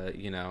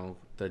the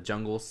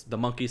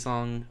monkey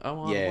song. I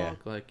want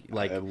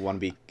to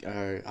be.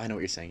 I know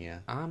what you're saying. Yeah.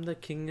 I'm the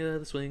king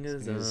of the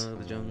swingers of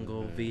the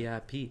jungle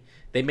VIP.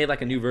 They made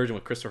like a new version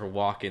with Christopher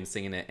Walken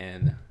singing it,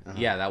 and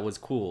that was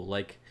cool.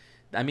 Like,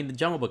 I mean, the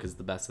Jungle Book is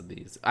the best of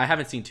these. I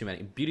haven't seen too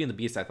many. Beauty and the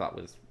Beast I thought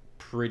was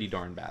pretty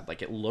darn bad.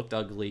 Like, it looked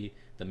ugly.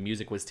 The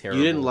music was terrible.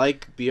 You didn't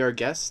like Be Our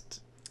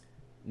Guest?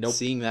 Nope.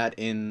 Seeing that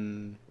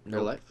in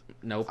real life?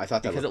 Nope. I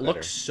thought that because looked it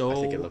looked so. I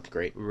think it looked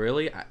great.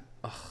 Really,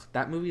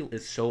 that movie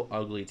is so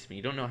ugly to me.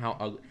 You don't know how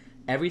ugly.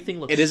 Everything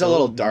looks. It is so a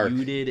little dark.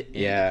 Muted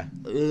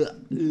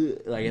and,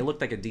 like, it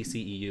looked like a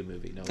DCEU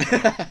movie. No.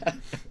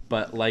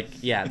 But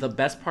the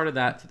best part of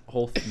that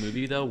whole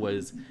movie though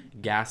was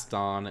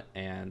Gaston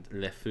and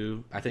Le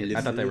Fou. I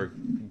thought they were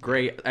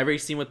great. Every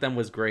scene with them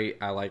was great.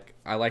 I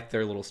liked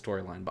their little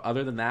storyline. But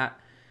other than that,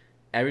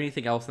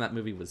 everything else in that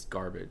movie was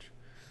garbage.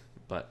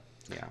 But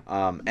yeah.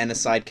 And a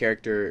side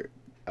character,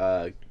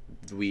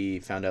 we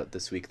found out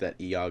this week that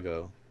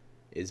Iago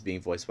is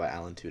being voiced by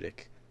Alan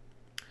Tudyk,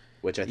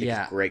 which I think is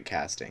great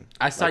casting.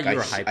 I saw you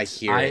were hyped. I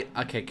hear it.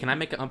 Okay, can I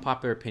make an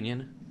unpopular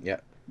opinion? Yeah.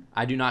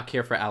 I do not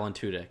care for Alan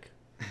Tudyk.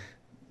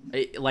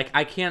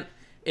 I can't.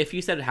 If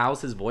you said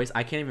how's his voice,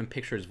 I can't even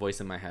picture his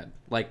voice in my head.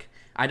 Like,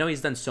 I know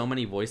he's done so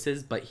many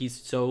voices, but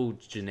he's so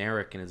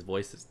generic in his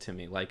voices to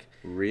me. Like,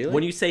 really?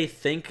 When you say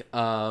think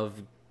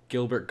of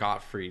Gilbert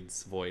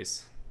Gottfried's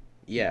voice.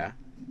 Yeah.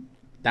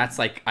 That's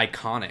like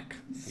iconic.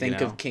 Think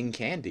of King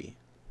Candy.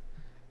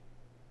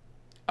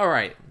 All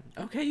right.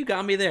 Okay, you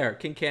got me there.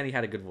 King Candy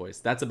had a good voice.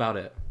 That's about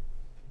it.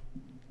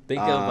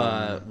 Think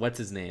of what's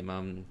his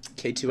name?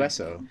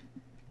 K2SO.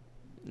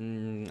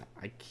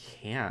 I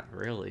can't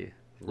really.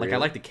 Like, I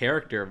like the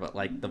character, but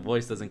like the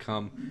voice doesn't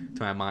come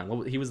to my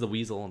mind. He was the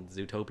weasel in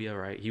Zootopia,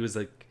 right? He was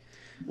like.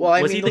 Well,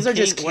 I mean, those are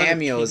just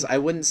cameos. I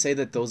wouldn't say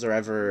that those are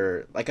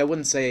ever like. I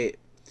would say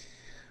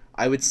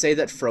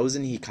that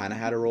Frozen, he kind of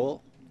had a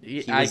role.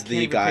 He was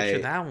the guy.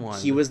 Picture that one.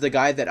 He was the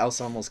guy that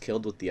Elsa almost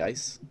killed with the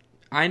ice.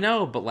 I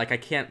know, but like I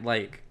can't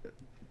like.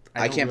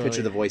 I can't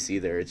picture the voice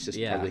either. It's just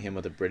probably him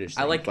with a British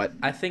thing. But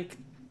I think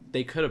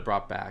they could have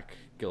brought back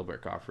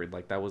Gilbert Gottfried.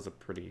 Like, that was a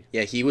pretty.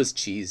 Yeah, he was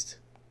cheesed.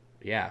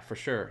 Yeah, for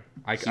sure.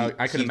 I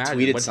could imagine.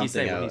 Tweeted what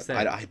something he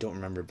said. I don't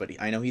remember, but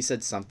I know he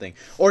said something.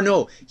 Or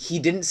no, he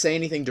didn't say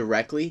anything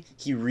directly.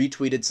 He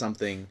retweeted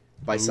something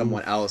by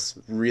someone else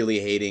really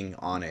hating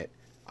on it.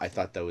 I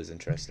thought that was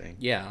interesting.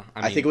 Yeah.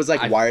 I think it was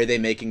like, why are they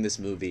making this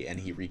movie? And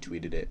he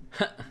retweeted it.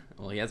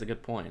 Well, he has a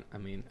good point. I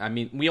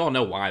mean, we all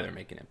know why they're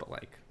making it, but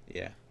like.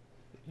 Yeah.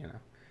 You know.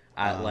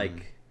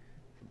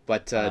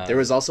 But there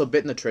was also a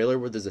bit in the trailer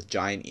where there's a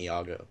giant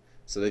Iago.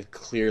 So they've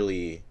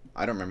clearly.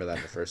 I don't remember that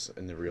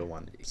in the real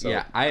one. So,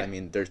 yeah, I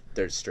mean,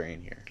 they're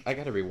straying here. I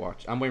gotta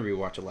rewatch. I'm going to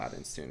rewatch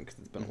Aladdin soon because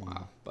it's been a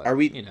while. But,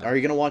 are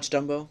you gonna watch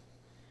Dumbo?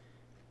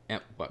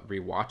 And what,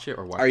 rewatch it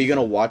or watch? Are you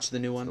gonna watch the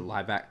new one? The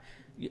live act.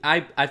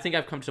 I think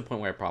I've come to the point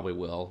where I probably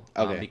will.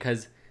 Okay.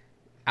 Because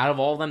out of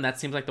all of them, that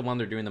seems like the one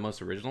they're doing the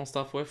most original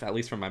stuff with, at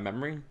least from my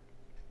memory.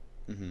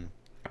 Mm-hmm.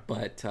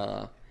 But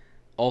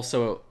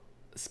also,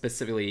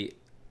 specifically,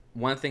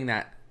 one thing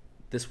that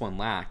this one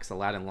lacks,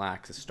 Aladdin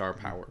lacks, is star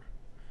power.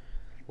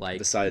 Like,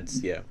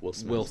 besides,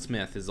 Will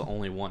Smith is the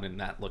only one, and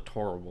that looked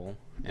horrible.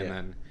 And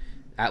then,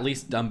 at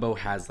least Dumbo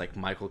has like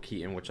Michael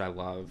Keaton, which I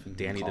love,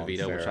 Danny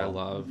DeVito, which I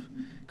love,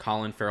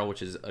 Colin Farrell,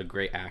 which is a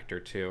great actor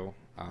too.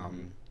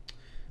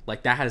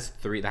 Like that has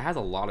a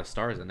lot of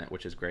stars in it,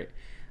 which is great.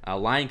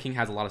 Lion King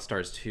has a lot of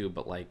stars too,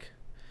 but like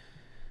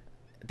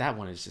that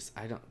one is just,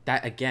 I don't,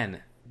 that again,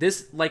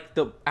 this, like,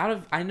 the out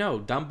of, I know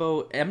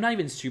Dumbo, I'm not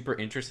even super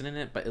interested in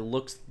it, but it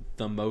looks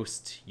the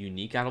most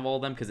unique out of all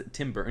of them because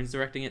Tim Burton's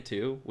directing it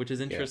too, which is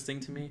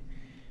interesting to me.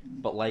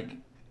 But like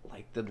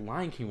the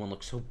Lion King one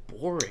looks so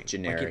boring,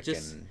 generic, like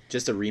and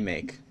just a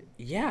remake.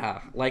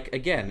 Yeah, like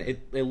again,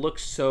 it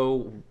looks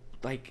so,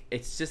 like,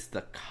 it's just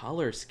the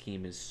color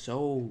scheme is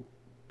so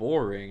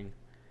boring,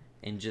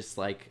 and just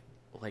like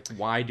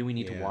why do we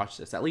need to watch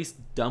this? At least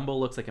Dumbo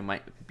looks like it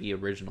might be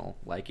original,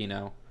 like, you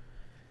know,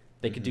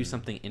 they could do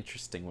something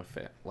interesting with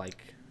it.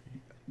 Like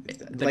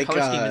the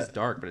color scheme is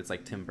dark, but it's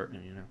like Tim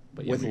Burton, you know.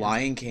 But with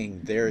Lion King,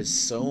 there is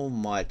so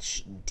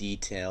much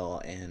detail,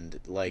 and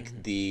like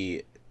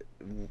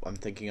I'm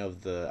thinking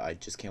of the I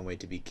Just Can't Wait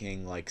to Be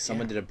King. Like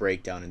someone did a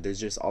breakdown, and there's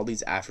just all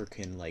these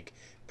African like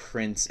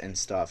prints and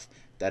stuff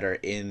that are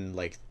in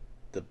like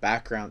the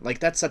background. Like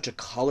that's such a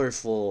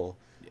colorful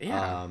thing.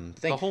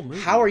 The whole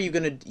movie. How are you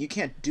gonna? You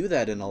can't do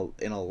that in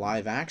a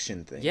live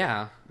action thing.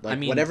 Yeah, like, I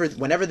mean,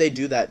 whenever they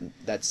do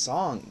that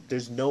song,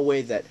 there's no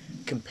way that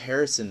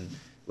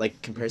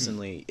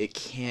comparisonly, it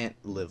can't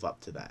live up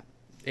to that.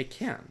 It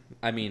can.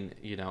 I mean,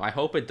 you know, I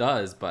hope it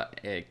does, but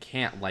it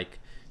can't. Like,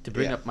 to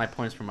bring up my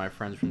points from my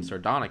friends from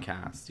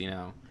Sardonicast, you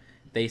know,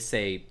 they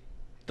say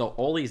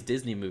all these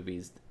Disney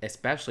movies,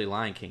 especially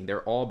Lion King,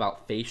 they're all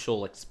about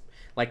facial,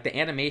 like the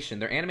animation.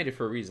 They're animated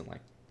for a reason.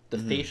 Like the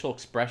facial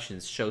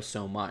expressions show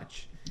so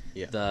much.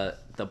 Yeah.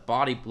 The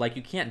body, like,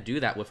 you can't do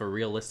that with a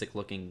realistic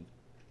looking,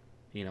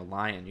 you know,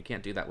 lion. You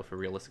can't do that with a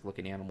realistic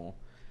looking animal.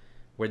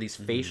 Where these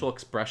facial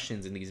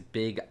expressions and these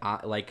big,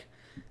 like,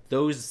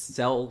 those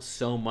sell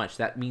so much.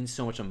 That means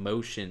so much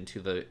emotion to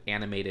the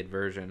animated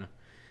version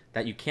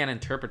that you can't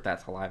interpret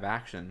that to live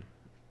action.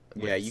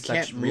 Yeah, you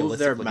can't move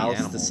their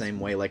mouths the same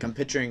way. Like, I'm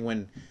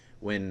picturing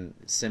when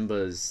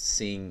Simba's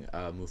seeing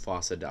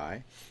Mufasa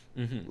die.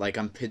 Like,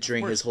 I'm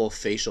picturing his whole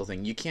facial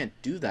thing. You can't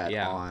do that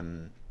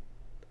on...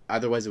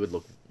 Otherwise, it would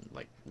look,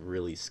 like,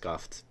 really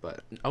scuffed,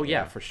 but... Oh,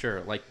 yeah, for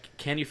sure. Like,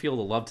 Can You Feel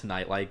the Love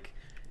Tonight? Like,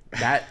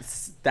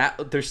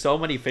 there's so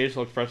many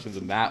facial expressions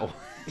in that one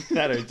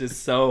that are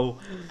just so,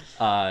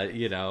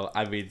 you know,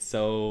 I mean,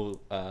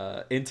 so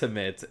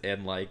intimate,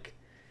 and like,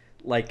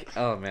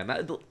 oh man,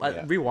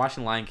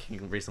 rewatching Lion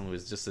King recently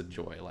was just a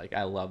joy. Like,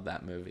 I love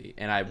that movie,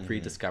 and I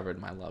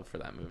rediscovered my love for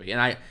that movie,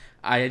 and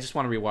I just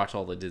want to rewatch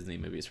all the Disney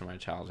movies from my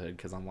childhood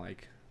because I'm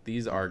like,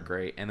 these are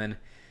great, and then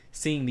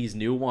seeing these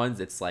new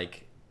ones, it's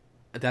like,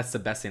 that's the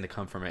best thing to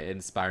come from it. It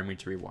inspired me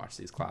to rewatch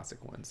these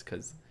classic ones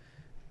because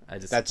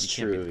that's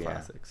true.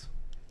 Classics.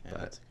 Yeah, but,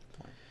 that's a good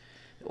point.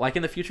 Like,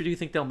 in the future, do you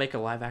think they'll make a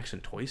live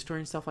action Toy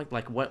Story and stuff like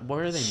what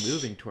are they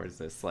moving towards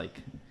this?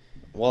 Like,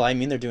 well, I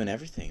mean, they're doing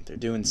everything. They're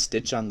doing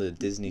Stitch on the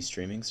Disney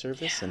streaming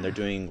service, and they're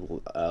doing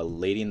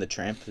Lady and the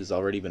Tramp has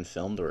already been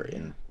filmed or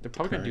in. They're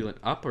probably gonna do an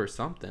Up or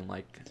something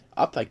like.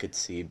 Up, I could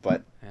see,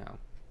 but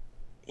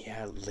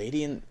yeah,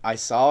 Lady and I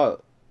saw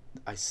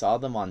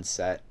them on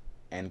set,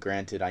 and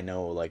granted, I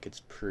know like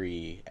it's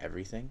pre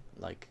everything,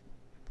 like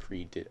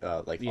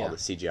all the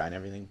CGI and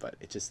everything, but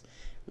it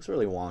looks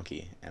really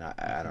wonky, and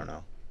I don't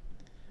know.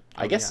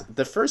 I guess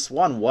the first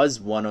one was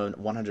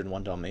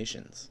 101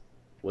 Dalmatians.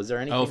 Was there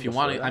anything? Oh, if you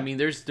want to, I mean,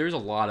 there's a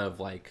lot of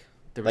like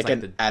there was like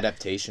an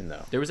adaptation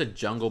though. There was a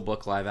Jungle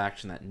Book live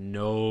action that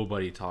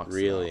nobody talks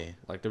really about.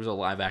 Like there was a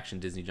live action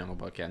Disney Jungle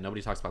Book. Yeah,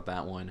 nobody talks about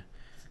that one.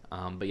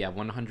 But yeah,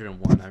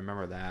 101. I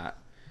remember that.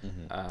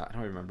 I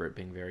don't remember it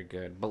being very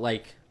good, but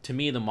like to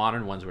me, the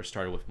modern ones were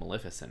started with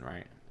Maleficent,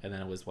 right? And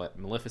then it was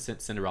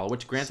Maleficent, Cinderella.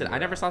 Which, granted, I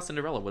never saw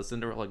Cinderella. Was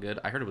Cinderella good?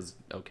 I heard it was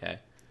okay.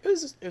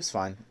 It was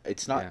fine.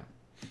 It's not. Yeah.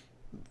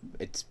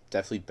 It's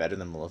definitely better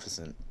than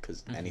Maleficent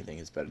because anything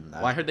is better than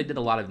that. Well, I heard they did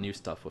a lot of new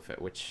stuff with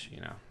it, which,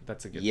 you know,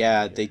 that's a good.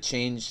 Yeah, they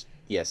changed.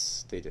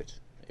 Yes, they did.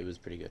 It was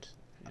pretty good.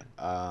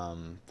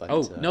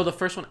 But no, the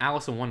first one,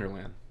 Alice in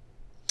Wonderland.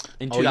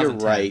 In 2010.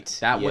 You're right.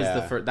 That was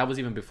the first. That was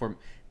even before.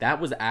 That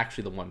was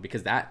actually the one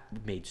because that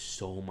made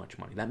so much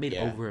money. That made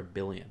over $1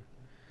 billion.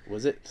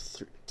 Was it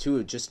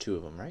just two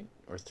of them, right?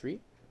 Or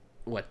three?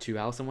 What, 2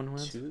 Alice in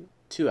Wonderlands?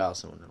 Two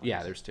Alice in Wonderlands.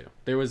 Yeah, there's 2.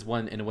 There was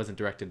one, and it wasn't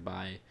directed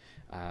by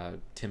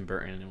Tim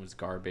Burton, and it was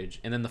garbage.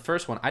 And then the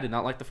first one, I did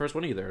not like the first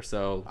one either.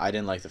 So I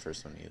didn't like the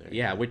first one either.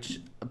 Yeah, which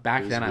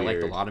back then I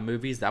liked a lot of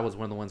movies. That was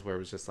one of the ones where it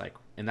was just like,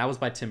 and that was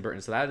by Tim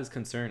Burton, so that is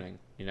concerning,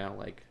 you know,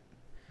 like,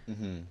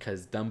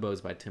 because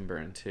Dumbo's by Tim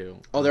Burton too.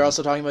 Oh, they're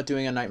also talking about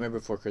doing A Nightmare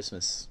Before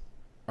Christmas.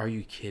 Are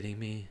you kidding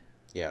me?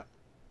 Yeah.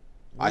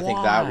 I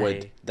think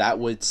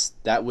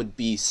that would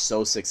be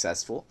so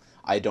successful.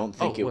 I don't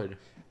think it would.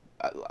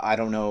 I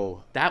don't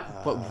know.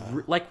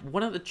 But like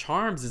one of the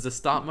charms is a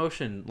stop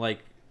motion, like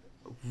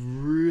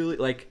really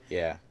like.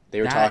 Yeah,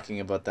 they were talking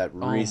about that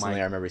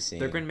recently. I remember seeing.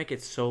 They're going to make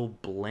it so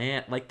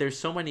bland. Like there's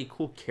so many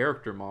cool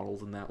character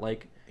models in that.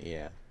 Like.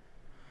 Yeah.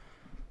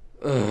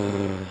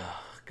 Ugh,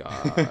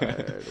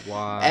 God,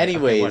 why?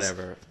 Anyways, okay,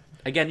 whatever.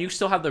 Again, you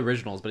still have the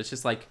originals, but it's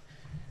just like.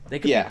 They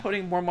could be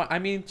putting more. I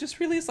mean, just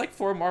release like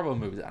 4 Marvel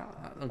movies. I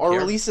don't or care.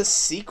 Release a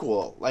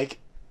sequel. Like,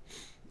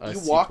 you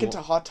walk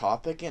into Hot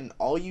Topic and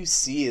all you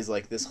see is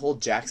like this whole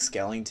Jack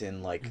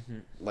Skellington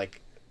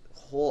like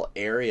whole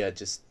area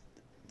just.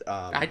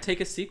 I'd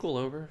take a sequel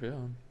over. Yeah.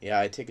 Yeah,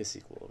 I'd take a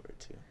sequel over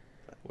too.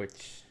 But.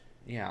 Which,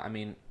 yeah, I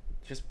mean,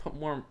 just put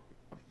more.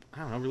 I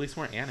don't know, release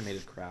more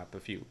animated crap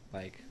if you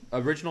like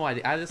original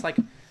idea. I just like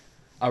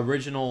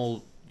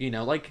original. You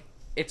know, like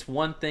it's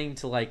one thing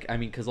to like. I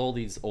mean, because all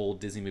these old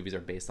Disney movies are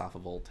based off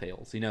of old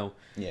tales. You know.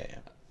 Yeah.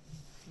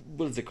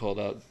 What is it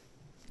called?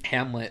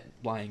 Hamlet,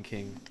 Lion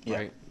King,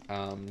 right?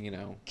 You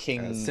know,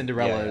 King,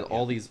 Cinderella.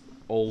 All these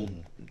old.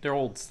 They're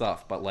old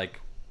stuff, but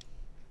like.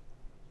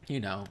 You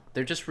know,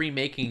 they're just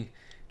remaking,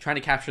 trying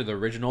to capture the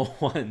original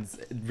ones,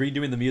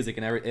 redoing the music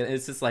and everything.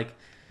 It's just like,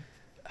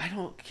 I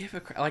don't give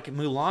a crap. Like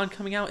Mulan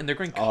coming out and they're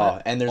going to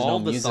cut and there's all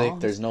no the music,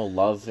 songs. there's no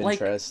love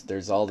interest,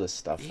 there's all this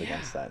stuff Yeah,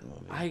 against that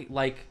movie. I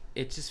like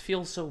it. Just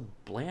feels so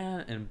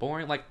bland and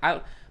boring. Like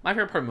my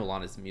favorite part of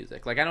Mulan is the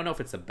music. Like I don't know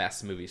if it's the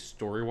best movie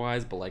story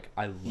wise, but like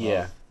I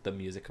love the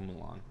music of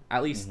Mulan.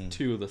 At least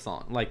two of the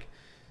songs. Like,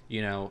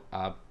 you know,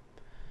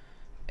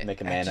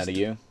 Make a Man Out of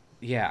You.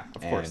 Yeah,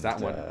 of course, that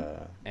one.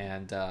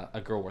 And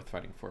A Girl Worth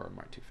Fighting For are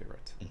my two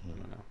favorites. I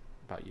don't know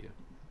about you.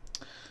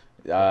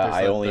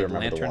 I only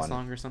remember Lantern the one.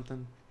 song or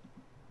something.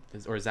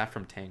 Or is that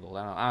from Tangled?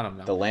 I don't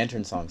know. The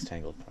Lantern song's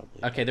Tangled,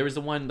 probably. Okay, there was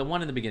the one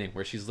in the beginning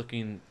where she's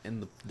looking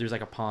there's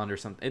like a pond or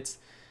something. It's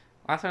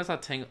last time I saw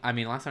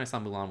last time I saw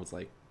Mulan was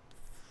like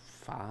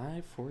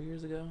 4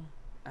 years ago.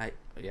 I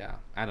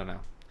don't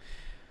know.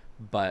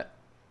 But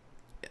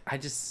I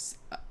just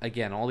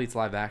again all these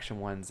live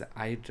action ones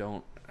I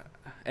don't.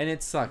 And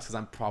it sucks because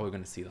I'm probably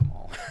going to see them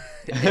all.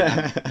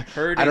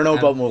 I don't know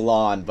about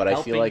Mulan, but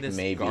I feel like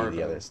maybe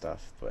the other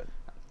stuff. But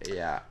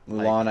yeah,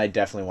 Mulan, I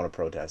definitely want to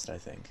protest. I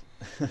think.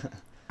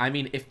 I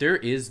mean, if there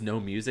is no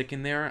music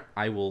in there,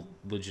 I will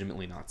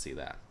legitimately not see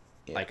that.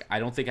 Yeah. Like, I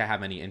don't think I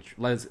have any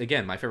interest.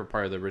 Again, my favorite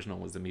part of the original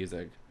was the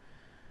music.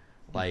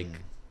 Like,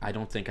 I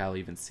don't think I'll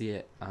even see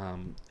it.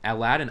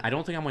 Aladdin, I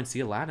don't think I'm going to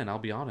see Aladdin. I'll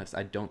be honest.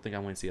 I don't think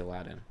I'm going to see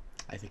Aladdin.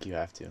 I think you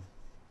have to.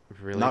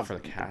 Really? Not for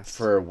the cast?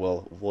 For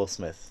Will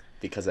Smith.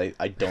 Because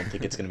I don't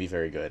think it's going to be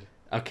very good.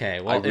 Okay,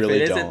 well, if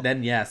it isn't,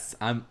 then yes.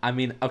 I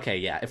mean, okay,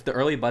 yeah. If the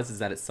early buzz is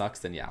that it sucks,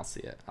 then yeah, I'll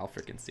see it. I'll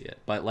freaking see it.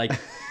 But like,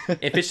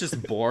 if it's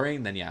just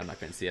boring, then yeah, I'm not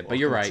going to see it. But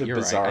you're right. You're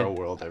right. Bizarro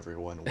world,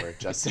 everyone, where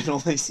Justin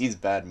only sees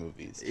bad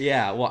movies.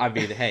 Yeah, well, I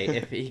mean, hey,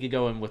 if he could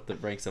go in with the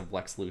ranks of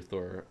Lex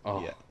Luthor,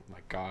 my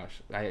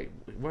gosh,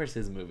 where's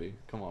his movie?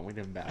 Come on, we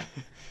did him bad.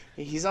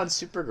 He's on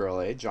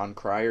Supergirl, eh? John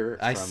Cryer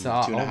from I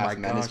saw. Two and a Half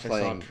Men is I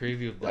playing saw a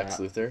preview of that. Lex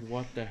Luthor.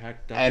 What the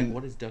heck? Ducky, and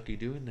what is Ducky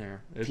doing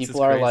there? It's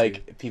people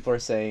are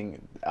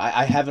saying,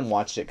 I haven't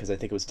watched it because I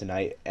think it was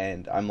tonight,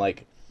 and I'm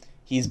like,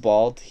 he's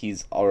bald.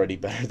 He's already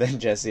better than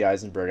Jesse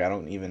Eisenberg. I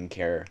don't even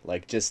care.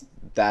 Like, just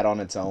that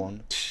on its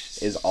own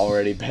is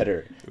already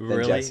better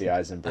than Jesse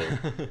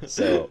Eisenberg.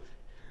 So,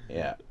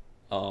 yeah.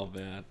 Oh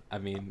man, I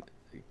mean,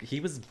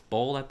 he was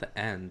bold at the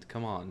end.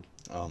 Come on.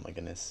 Oh my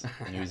goodness.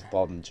 And he was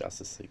bald in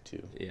Justice League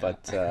too. Yeah.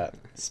 But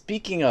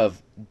speaking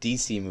of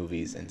DC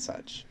movies and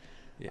such,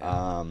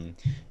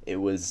 it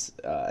was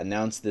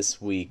announced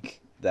this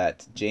week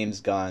that James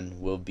Gunn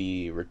will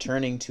be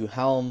returning to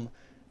helm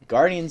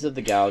Guardians of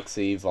the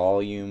Galaxy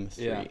Volume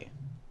 3.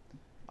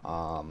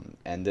 Yeah.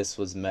 And this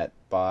was met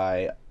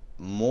by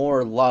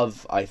more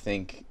love, I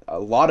think. A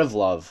lot of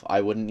love.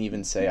 I wouldn't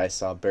even say I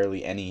saw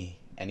barely any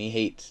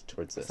hate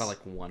towards this. It's not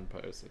like one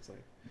post. It's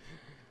like...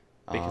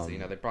 Because,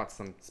 they brought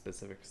some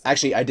specifics.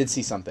 Actually, I did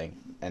see something,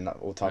 and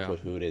we'll talk about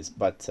who it is.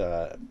 But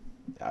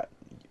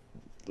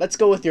let's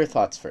go with your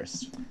thoughts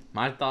first.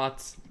 My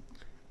thoughts,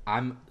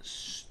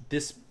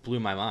 this blew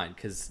my mind,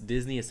 because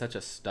Disney is such a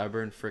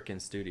stubborn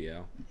freaking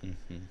studio.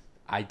 Mm-hmm.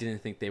 I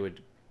didn't think they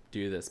would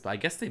do this, but I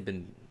guess they've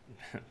been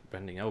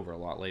bending over a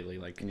lot lately.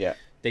 Like, yeah.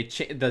 They we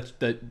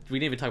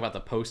didn't even talk about the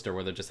poster,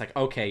 where they're just like,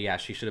 okay, yeah,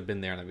 she should have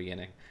been there in the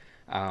beginning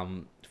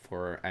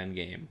for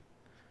Endgame.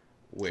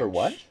 For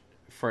what?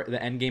 For the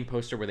Endgame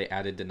poster where they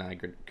added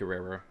Denai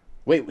Guerrero.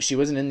 Wait, she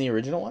wasn't in the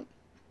original one?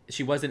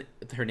 She wasn't.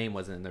 Her name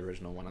wasn't in the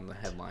original one on the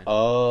headline.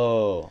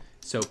 Oh.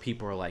 So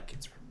people are like,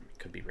 it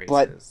could be racist.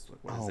 But,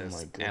 what is this?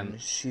 My goodness,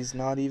 and she's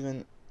not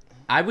even...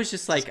 I was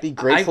just like... Just be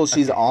grateful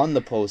she's on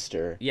the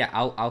poster. Yeah,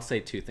 I'll say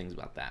two things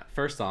about that.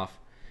 First off,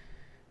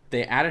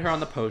 they added her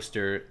on the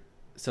poster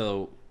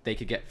so they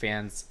could get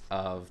fans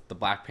of the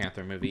Black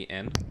Panther movie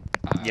in.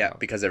 Yeah,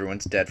 because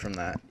everyone's dead from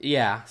that.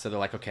 Yeah, so they're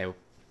like, okay, we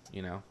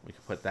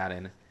could put that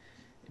in. It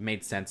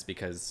made sense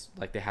because,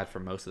 like, they had for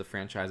most of the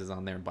franchises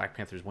on there, and Black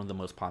Panther is one of the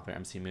most popular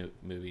MCU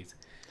movies.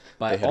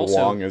 But they had also,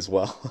 Wong as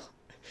well,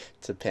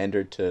 to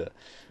pander to...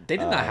 They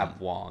did not have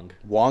Wong.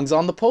 Wong's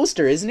on the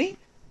poster, isn't he?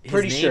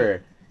 Pretty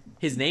sure.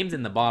 His name's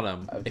in the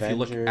bottom. Avengers, if you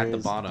look at the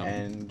bottom.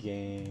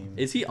 Endgame.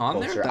 Is he on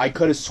poster. there? I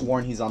could have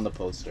sworn he's on the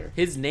poster.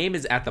 His name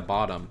is at the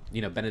bottom.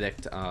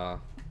 Benedict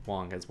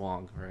Wong as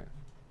Wong, right?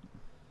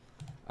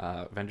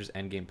 Avengers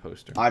Endgame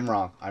poster. I'm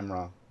wrong.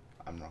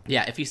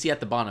 Yeah, if you see at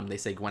the bottom, they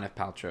say Gwyneth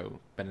Paltrow,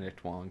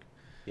 Benedict Wong.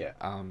 Yeah.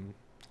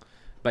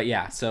 But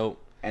yeah, so...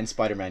 And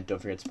Spider-Man. Don't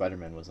forget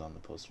Spider-Man was on the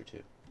poster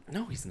too.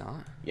 No, he's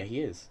not. Yeah,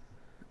 he is.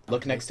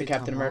 Look next to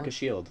Captain America's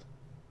shield.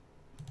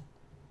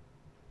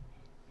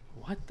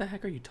 What the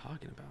heck are you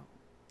talking about?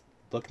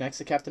 Look next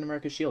to Captain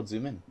America's shield.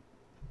 Zoom in.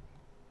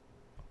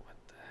 What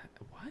the heck?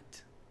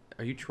 What?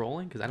 Are you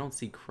trolling? Because I don't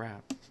see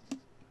crap.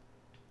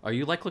 Are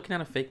you like looking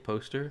at a fake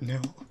poster? No.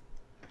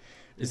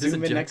 Is this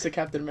Zoom a in joke? next to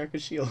Captain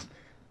America's shield.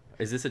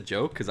 Is this a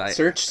joke? Because I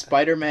Search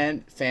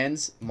Spider-Man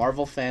fans.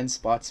 Marvel fans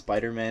spot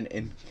Spider-Man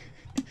in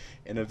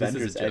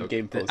Avengers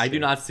Endgame poster. I do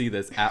not see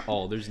this at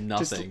all. There's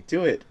nothing. Just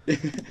do it.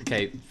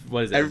 Okay,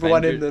 what is it?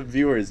 Everyone in the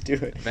viewers do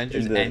it.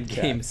 Avengers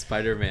Endgame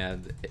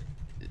Spider-Man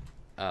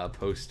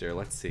poster.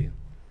 Let's see.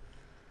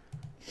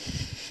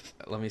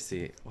 Let me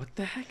see. What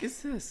the heck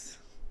is this?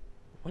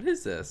 What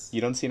is this?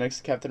 You don't see next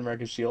to Captain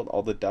America's shield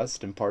all the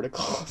dust and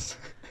particles?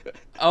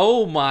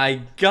 Oh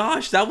my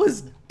gosh, that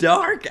was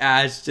dark,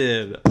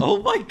 Ashton.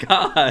 Oh my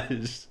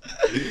gosh.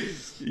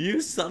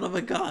 You son of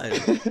a gun.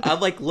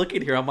 I'm like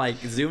looking here, I'm like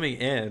zooming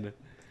in.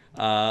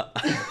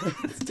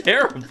 It's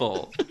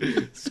terrible.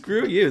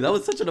 Screw you. That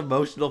was such an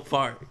emotional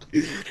part.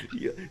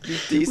 You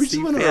DC We just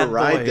went on a fanboy.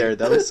 ride there.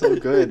 That was so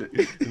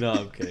good. No,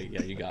 I'm kidding.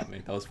 Yeah, you got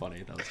me. That was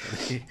funny.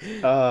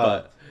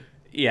 But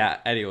yeah,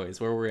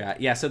 anyways, where were we at?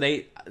 Yeah, so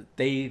they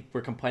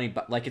were complaining,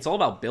 but like it's all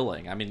about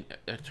billing. I mean,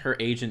 her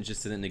agent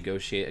just didn't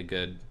negotiate a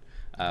good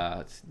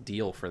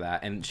deal for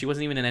that, and she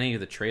wasn't even in any of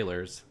the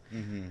trailers.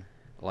 Mm-hmm.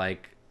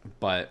 Like,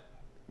 but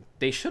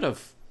they should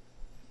have,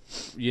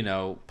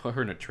 put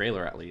her in a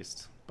trailer at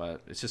least.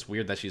 But it's just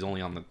weird that she's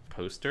only on the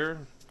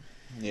poster.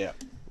 Yeah.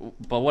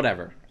 But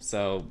whatever.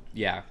 So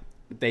yeah,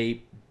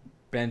 they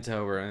bent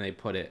over and they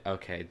put it.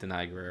 Okay,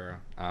 Denai Guerrero.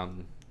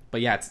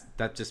 But yeah,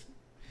 that just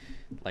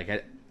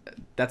like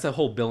that's a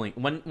whole billing.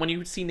 When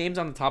you see names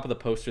on the top of the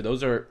poster,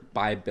 those are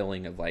by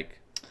billing of like,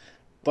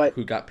 but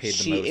who got paid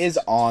the most. She is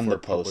on for the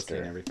poster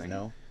and everything.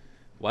 No.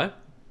 What?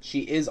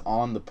 She is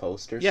on the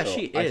poster. Yeah, so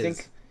she is. I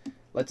think.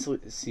 Let's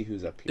see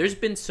who's up here. There's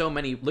been so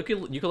many. You can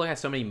look at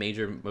so many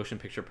major motion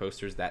picture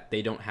posters that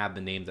they don't have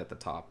the names at the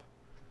top.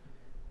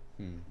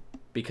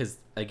 Because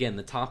again,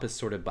 the top is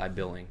sort of by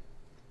billing.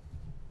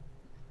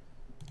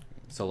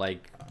 So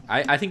like,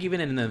 I think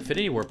even in the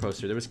Infinity War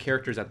poster, there was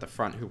characters at the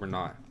front who were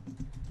not.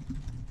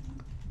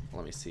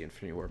 Let me see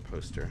Infinity War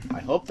poster.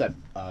 I hope that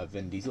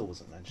Vin Diesel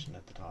wasn't mentioned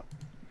at the top.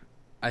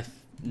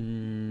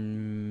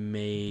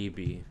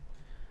 Maybe.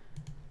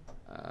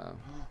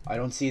 I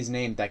don't see his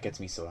name. That gets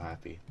me so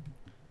happy.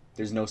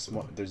 There's no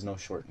short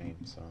name,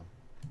 so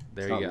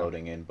there it's you not go.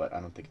 loading in, but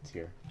I don't think it's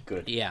here.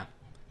 Good. Yeah.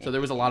 So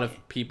there was a lot of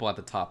people at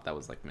the top that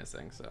was like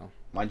missing. So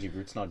mind you,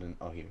 Groot's not in.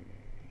 Oh, here he is.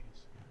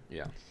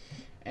 yeah.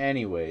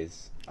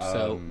 Anyways.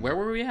 So where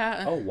were we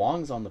at? Oh,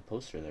 Wong's on the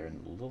poster there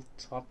in the little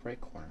top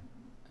right corner.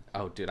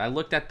 Oh, dude, I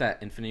looked at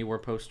that Infinity War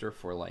poster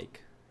for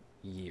like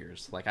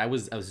years. Like I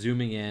was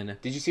zooming in.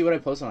 Did you see what I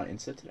posted on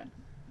Insta today?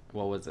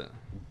 What was it?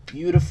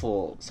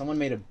 Beautiful. Someone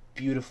made a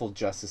beautiful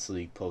Justice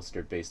League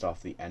poster based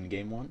off the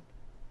Endgame one.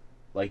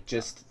 Like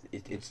just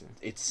it's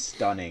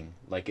stunning.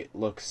 Like it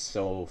looks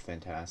so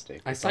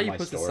fantastic. I It's saw on you my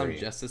posted story. some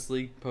Justice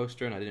League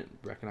poster and I didn't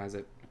recognize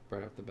it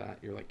right off the bat.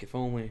 You're like, if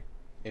only.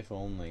 If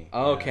only.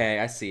 Oh, yeah. okay,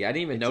 I see. I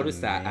didn't even It's notice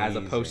that as a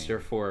amazing. poster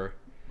for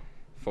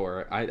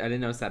I didn't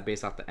notice that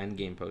based off the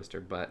Endgame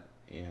poster, but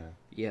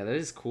yeah, that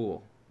is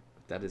cool.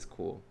 That is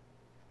cool.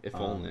 If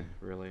only,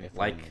 really. If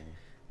like only.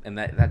 and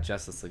that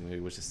Justice League movie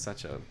was just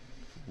such a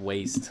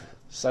waste.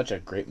 Such a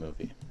great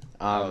movie.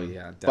 Oh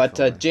yeah, but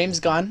definitely. James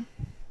Gunn,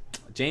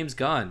 James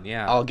Gunn,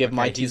 yeah. I'll give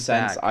my Okay, 2 he's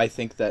cents. back. I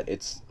think that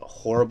it's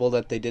horrible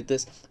that they did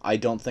this. I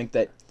don't think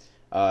that.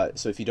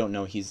 So if you don't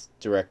know, he's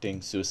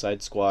directing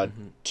Suicide Squad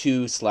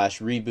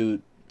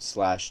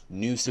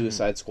 2/reboot/new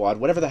Suicide Squad,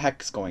 whatever the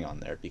heck's going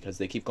on there, because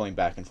they keep going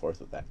back and forth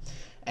with that.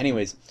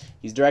 Anyways,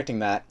 he's directing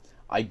that.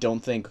 I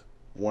don't think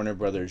Warner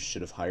Brothers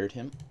should have hired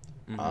him.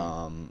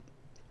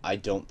 I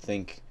don't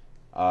think.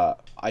 I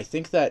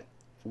think that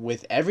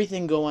with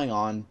everything going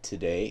on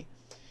today,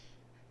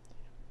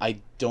 I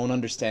don't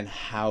understand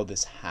how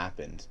this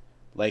happened.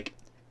 Like,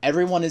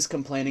 everyone is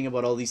complaining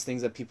about all these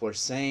things that people are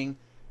saying,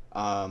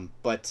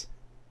 but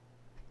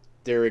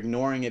they're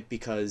ignoring it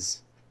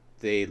because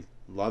they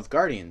love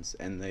Guardians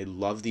and they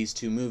love these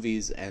 2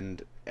 movies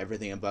and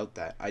everything about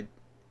that.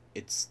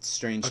 It's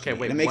strange to me.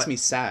 Wait, and it makes me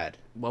sad.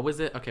 What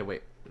was it? Okay,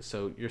 wait.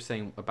 So you're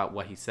saying about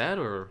what he said,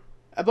 or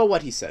About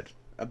what he said.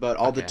 About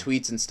all the Okay.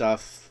 tweets and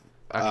stuff.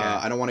 Okay.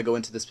 I don't want to go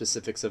into the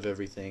specifics of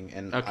everything,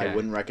 and I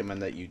wouldn't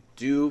recommend that you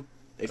do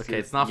if you're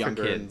it's not for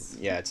younger. kids.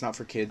 Yeah, it's not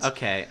for kids.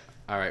 Okay,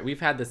 all right.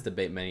 We've had this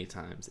debate many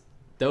times.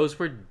 Those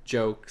were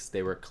jokes.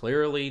 They were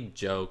clearly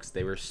jokes.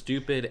 They were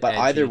stupid. But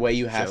edgy either way,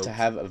 you have to jokes.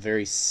 have a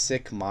very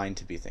sick mind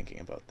to be thinking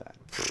about that.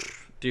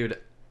 Dude,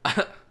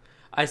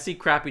 I see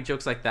crappy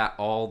jokes like that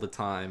all the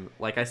time.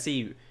 Like I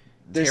see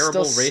There's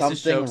terrible still racist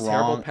something jokes,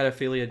 wrong. terrible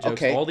pedophilia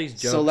jokes, Okay, all these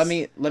jokes. so let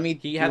me.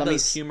 He had let the me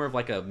humor of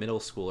like a middle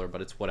schooler,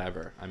 but it's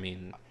whatever. I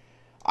mean,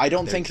 I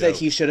don't they're think that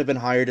he jokes. should have been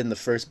hired in the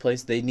first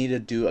place. They need to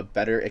do a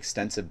better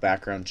extensive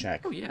background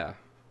check. oh yeah.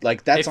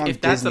 Like that's on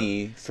if that's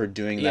Disney for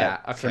doing Yeah,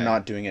 that, for okay.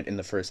 not doing it in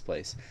the first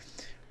place.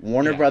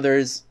 Warner Yeah.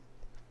 Brothers,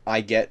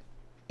 I get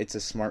it's a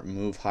smart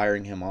move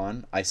hiring him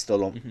on. I still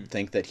don't Mm-hmm.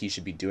 think that he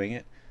should be doing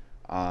it.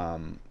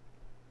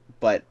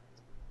 But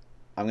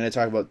I'm going to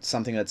talk about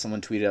something that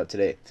someone tweeted out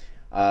today.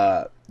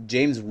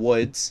 James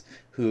Woods,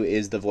 who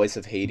is the voice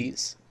of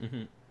Hades,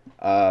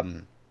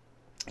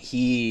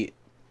 he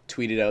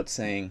tweeted out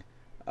saying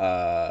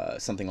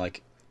something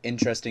like,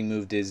 "Interesting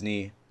move,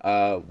 Disney.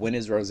 When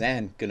is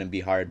Roseanne going to be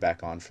hired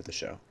back on for the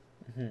show?"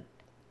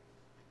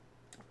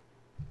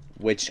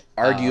 Which,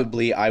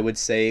 arguably, I would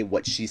say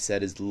what she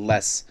said is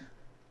less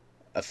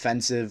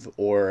offensive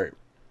or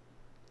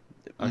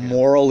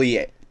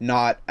morally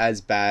not as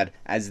bad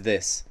as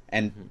this.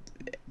 And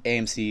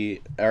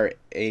AMC or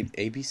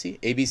ABC?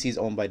 ABC is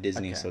owned by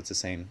Disney, so it's the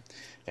same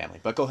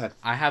family. But go ahead.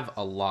 I have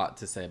a lot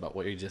to say about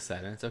what you just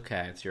said, and it's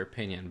okay. It's your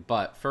opinion.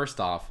 But first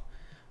off,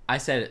 I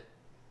said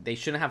they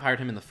shouldn't have hired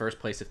him in the first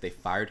place if they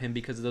fired him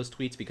because of those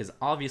tweets, because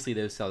obviously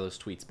they would sell those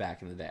tweets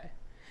back in the day.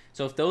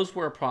 So if those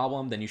were a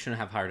problem, then you shouldn't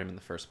have hired him in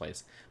the first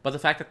place. But the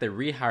fact that they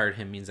rehired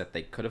him means that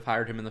they could have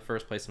hired him in the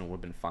first place and it would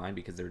have been fine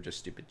because they were just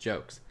stupid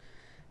jokes.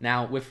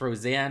 Now, with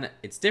Roseanne,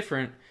 it's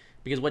different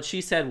because what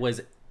she said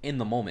was in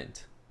the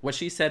moment. What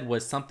she said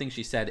was something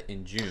she said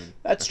in June.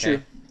 That's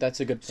true. That's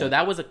a good point. So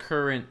that was a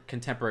current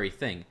contemporary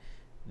thing.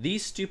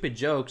 These stupid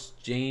jokes,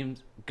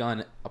 James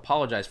Gunn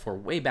apologized for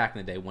way back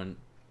in the day when,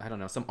 I don't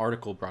know, some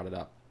article brought it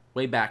up.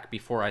 Way back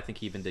before I think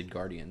he even did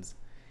Guardians.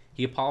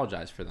 He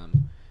apologized for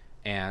them.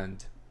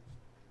 And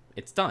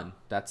it's done.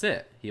 That's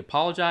it. He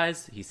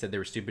apologized. He said they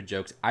were stupid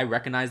jokes. I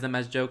recognize them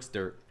as jokes.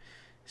 They're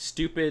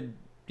stupid,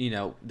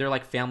 they're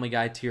like Family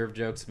Guy tier of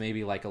jokes,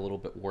 maybe like a little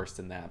bit worse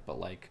than that, but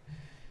like,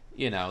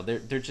 they're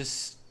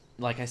just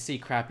like, I see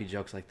crappy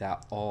jokes like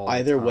that all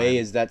either the time. way.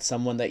 Is that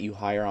someone that you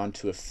hire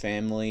onto a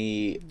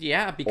family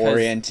because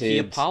oriented he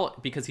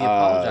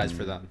apologized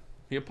for them.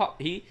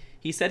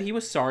 He said he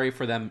was sorry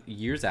for them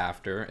years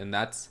after, and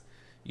that's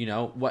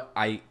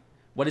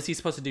what is he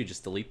supposed to do,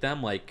 just delete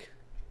them? Like,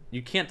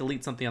 you can't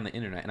delete something on the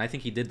internet, and I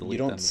think he did delete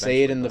them. You don't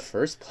say it in the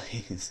first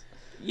place.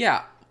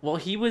 Yeah, well,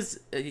 you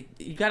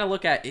got to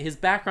look at his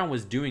background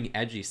was doing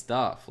edgy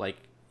stuff. Like,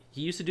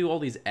 he used to do all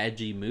these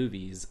edgy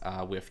movies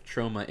with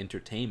Troma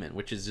Entertainment,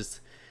 which is just,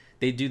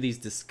 they do these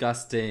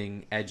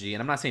disgusting, edgy,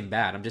 and I'm not saying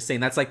bad. I'm just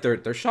saying that's like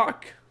their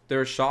shock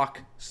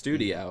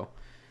studio.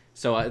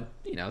 So,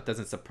 it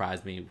doesn't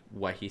surprise me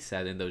what he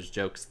said in those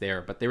jokes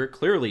there, but they were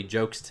clearly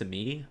jokes to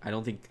me. I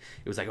don't think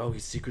it was like, oh,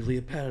 he's secretly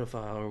a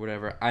pedophile or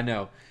whatever. I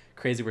know.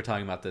 Crazy we're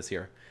talking about this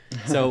here.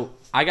 So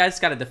I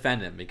just got to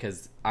defend him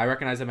because I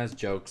recognize them as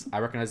jokes. I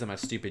recognize them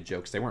as stupid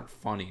jokes. They weren't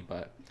funny,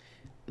 but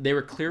they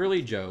were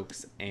clearly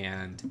jokes,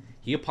 and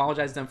he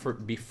apologized to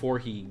them before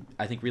he,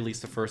 I think,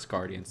 released the first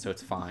Guardian, so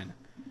it's fine.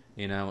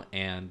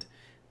 And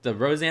the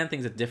Roseanne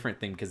thing's a different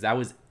thing because that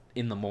was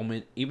in the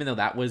moment, even though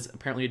that was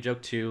apparently a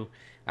joke too.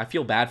 I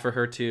feel bad for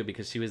her too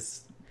because she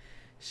was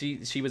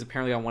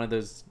apparently on one of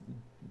those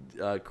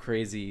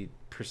crazy,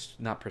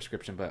 not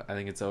prescription, but I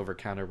think it's over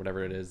counter,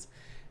 whatever it is.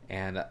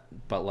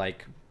 But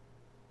like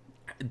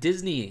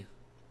Disney,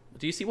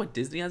 do you see what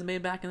Disney has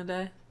made back in the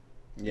day?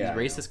 Yeah,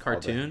 these racist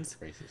cartoons,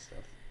 racist stuff.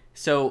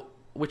 So,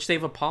 which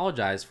they've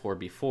apologized for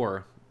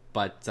before,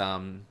 but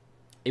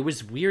it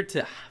was weird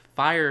to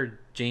fire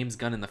James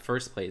Gunn in the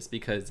first place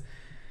because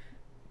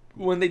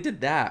when they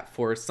did that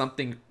for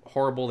something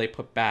horrible they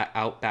put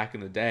out back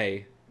in the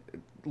day,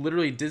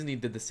 literally Disney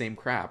did the same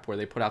crap where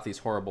they put out these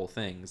horrible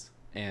things,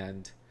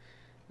 and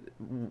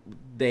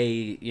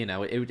they,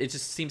 it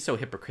just seems so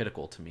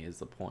hypocritical to me is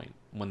the point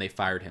when they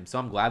fired him. So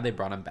I'm glad they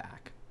brought him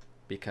back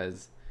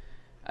because,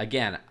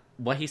 again,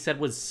 what he said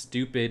was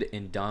stupid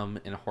and dumb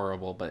and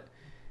horrible, but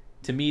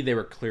to me they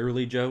were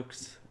clearly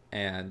jokes,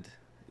 and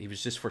he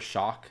was just for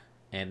shock,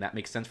 and that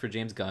makes sense for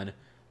James Gunn,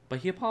 but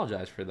he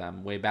apologized for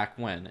them way back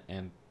when,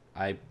 and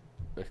I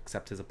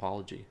accept his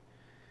apology.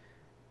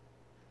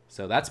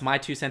 So that's my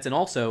 2 cents. And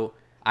also,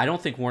 I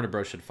don't think Warner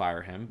Bros. Should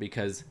fire him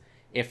because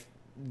if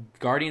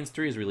Guardians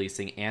 3 is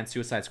releasing and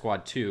Suicide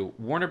Squad 2,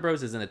 Warner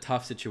Bros. Is in a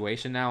tough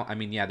situation now. I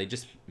mean, yeah, they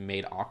just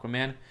made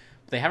Aquaman,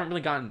 but they haven't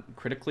really gotten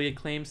critically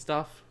acclaimed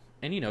stuff.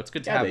 And, it's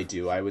good to have... Yeah, they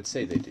do. I would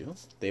say they do.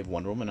 They have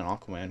Wonder Woman and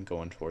Aquaman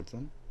going towards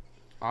them.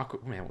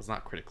 Aquaman was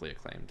not critically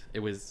acclaimed. It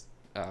was...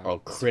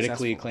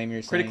 critically acclaimed,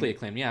 you're saying? Critically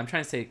acclaimed, yeah. I'm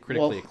trying to say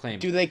critically acclaimed.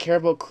 Do they care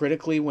about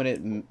critically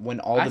when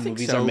all the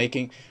movies are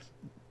making...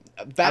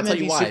 Batman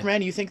v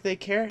Superman, you think they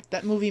care?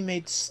 That movie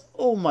made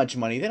so much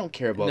money. They don't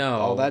care about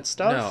all that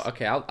stuff. No,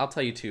 okay, I'll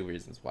tell you 2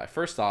 reasons why.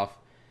 First off,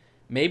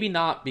 maybe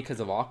not because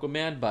of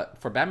Aquaman, but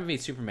for Batman v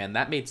Superman,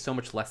 that made so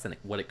much less than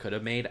what it could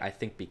have made, I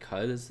think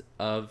because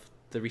of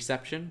the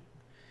reception.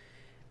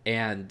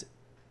 And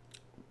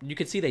you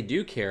can see they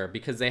do care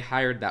because they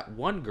hired that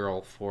one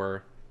girl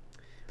for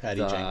Patty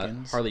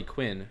Jenkins? Harley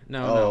Quinn. For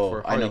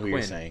Harley I know Quinn. who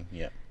you're saying,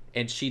 yeah.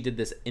 And she did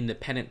this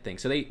independent thing.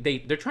 So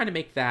they're trying to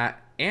make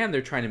that, and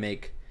they're trying to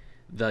make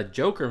the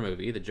Joker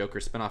movie, the Joker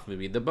spinoff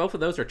movie. Both of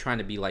those are trying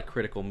to be like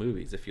critical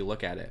movies if you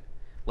look at it.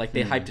 Like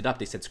they hyped it up.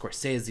 They said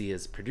Scorsese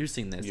is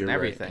producing this and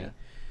everything. Right,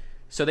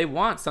 yeah. So they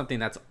want something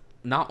that's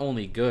not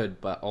only good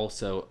but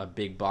also a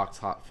big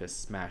box office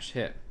smash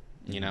hit,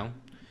 you know?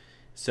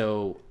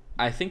 So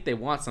I think they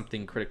want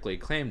something critically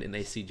acclaimed, and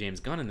they see James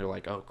Gunn and they're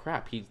like, "Oh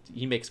crap,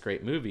 he makes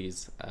great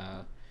movies.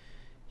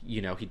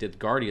 he did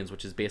Guardians,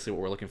 which is basically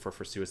what we're looking for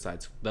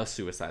the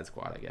Suicide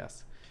Squad, I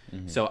guess.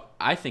 Mm-hmm. So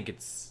I think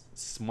it's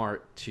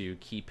smart to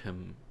keep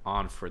him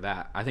on for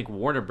that. I think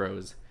Warner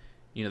Bros,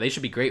 they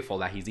should be grateful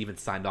that he's even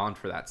signed on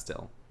for that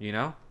still,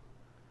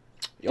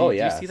 Oh, do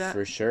yeah, you see that?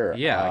 for sure.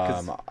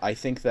 Yeah, I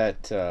think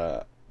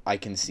that I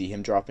can see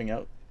him dropping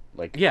out.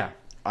 Like, yeah.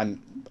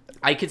 I'm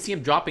I could see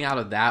him dropping out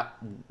of that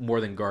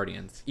more than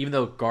Guardians, even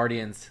though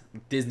Guardians,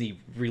 Disney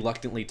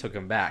reluctantly took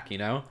him back,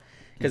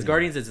 because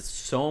Guardians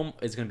is going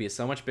to be a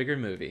so much bigger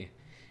movie.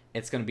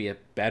 It's going to be a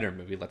better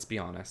movie. Let's be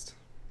honest.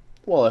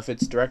 Well, if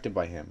it's directed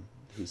by him,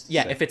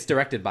 if it's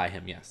directed by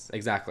him, yes,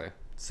 exactly.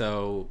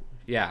 So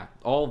yeah,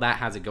 all that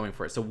has it going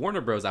for it. So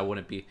Warner Bros, I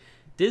wouldn't be.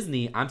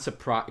 Disney, I'm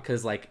surprised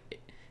because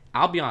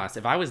I'll be honest,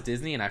 if I was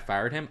Disney and I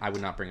fired him, I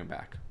would not bring him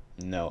back.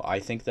 No, I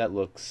think that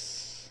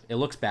looks. It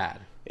looks bad.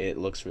 It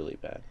looks really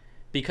bad.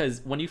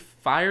 Because when you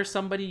fire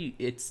somebody,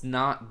 it's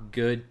not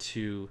good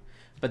to.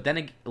 But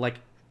then,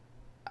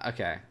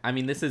 okay, I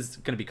mean, this is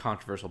going to be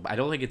controversial, but I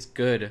don't think it's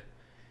good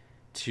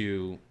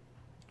to,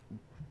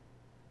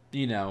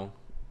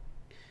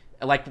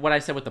 like what I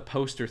said with the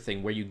poster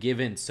thing, where you give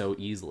in so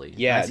easily.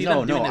 Yeah,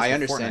 no, I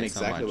understand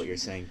exactly what you're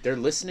saying. They're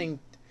listening.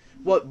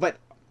 Well, but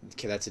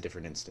okay, that's a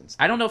different instance.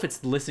 I don't know if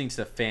it's listening to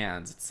the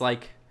fans. It's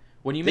like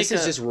when you make this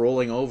is just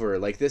rolling over.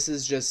 Like this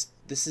is.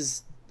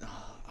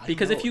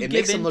 Because if you it give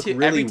makes them in look to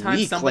really every time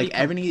weak. somebody Like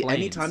any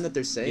complains. time that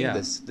they're saying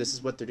this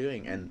is what they're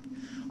doing, and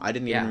I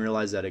didn't even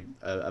realize that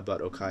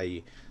about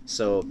Okai.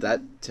 So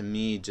that to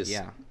me just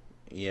I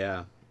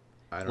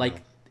don't know.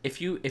 If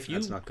you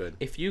That's not good.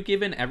 If you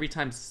give in every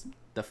time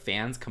the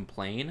fans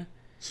complain,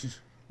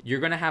 you're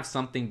gonna have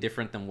something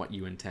different than what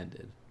you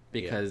intended,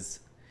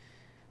 because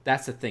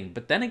that's the thing.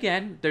 But then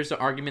again, there's an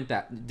argument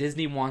that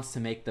Disney wants to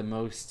make the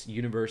most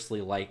universally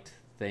liked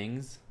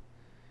things.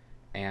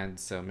 And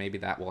so maybe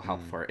that will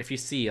help for it. If you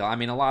see, I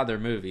mean, a lot of their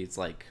movies,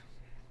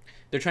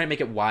 they're trying to make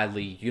it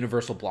widely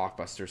universal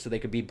blockbusters, so they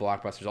could be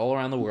blockbusters all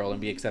around the world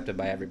and be accepted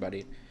by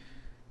everybody.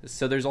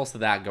 So there's also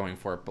that going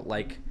for it. But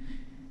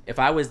if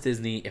I was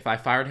Disney, if I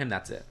fired him,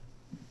 that's it.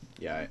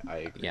 Yeah, I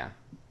agree. Yeah,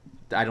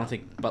 I don't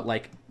think. But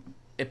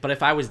but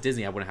if I was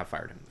Disney, I wouldn't have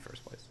fired him in the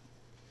first place.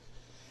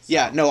 So.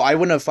 Yeah, no, I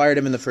wouldn't have fired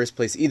him in the first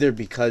place either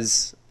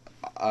because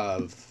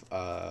of.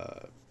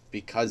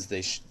 Because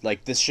this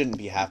shouldn't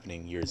be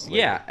happening years later.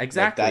 Yeah,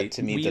 exactly. That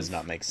to me does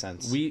not make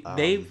sense.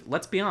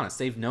 Let's be honest,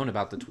 they've known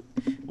about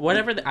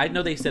whatever. I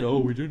know they said,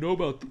 we didn't know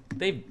about.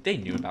 They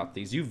knew about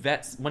these.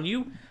 When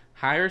you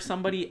hire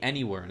somebody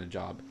anywhere in a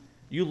job,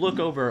 you look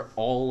over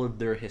all of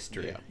their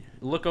history. Yeah.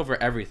 Look over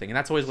everything, and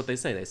that's always what they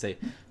say. They say,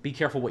 be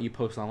careful what you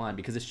post online,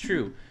 because it's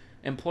true.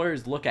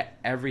 Employers look at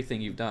everything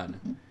you've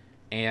done,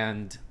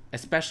 and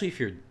especially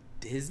if you're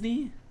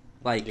Disney,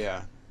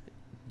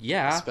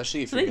 Yeah,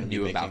 especially if you're going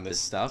to be making this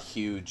stuff.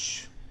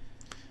 Huge,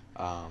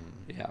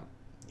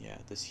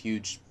 this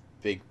huge,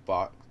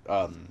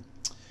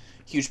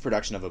 huge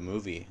production of a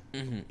movie.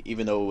 Mm-hmm.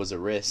 Even though it was a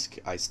risk,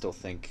 I still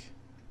think.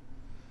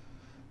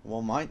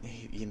 Well,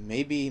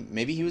 maybe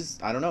he was.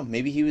 I don't know.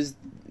 Maybe he was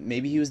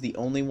the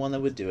only one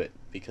that would do it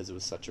because it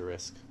was such a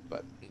risk.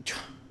 But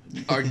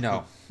or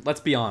no,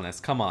 let's be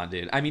honest. Come on,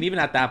 dude. I mean, even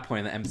at that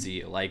point in the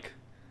MCU,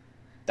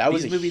 that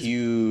was a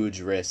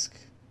huge risk.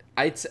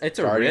 It's a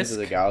Guardians risk, of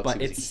the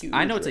Galaxy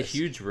but it's a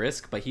huge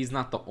risk, but he's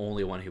not the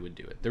only one who would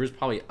do it. There was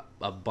probably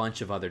a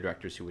bunch of other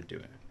directors who would do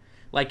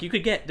it. You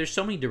could there's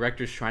so many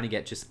directors trying to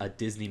get just a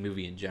Disney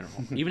movie in general.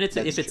 Even if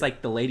it's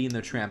like the Lady and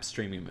the Tramp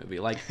streaming movie.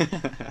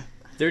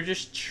 They're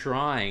just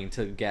trying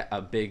to get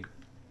a big,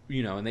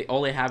 and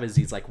all they have is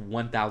these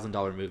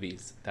 $1,000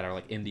 movies that are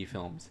indie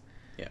films.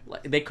 Yeah.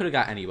 They could have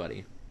got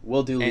anybody.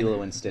 We'll do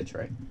Lilo and Stitch,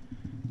 right?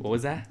 What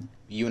was that?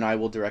 You and I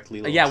will direct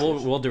Lilo. Yeah,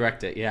 we'll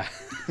direct it. Yeah,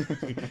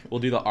 we'll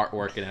do the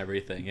artwork and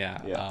everything.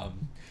 Yeah.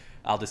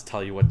 I'll just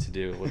tell you what to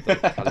do with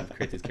how to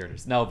create these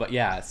characters. No, but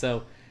yeah.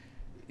 So,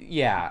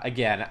 yeah.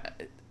 Again,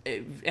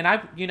 and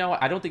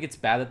I don't think it's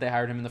bad that they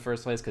hired him in the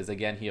first place, because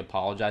again, he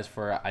apologized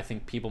for it. I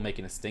think people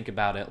making a stink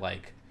about it,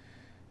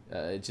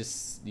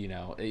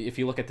 if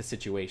you look at the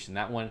situation,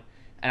 that one,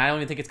 and I don't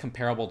even think it's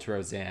comparable to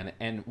Roseanne.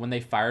 And when they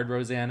fired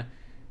Roseanne.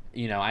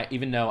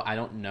 Even though I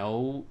don't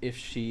know if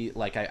she,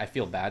 I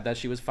feel bad that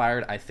she was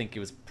fired, I think it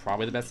was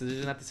probably the best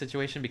decision at the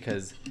situation,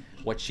 because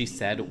what she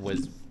said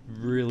was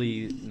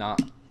really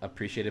not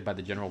appreciated by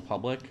the general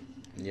public.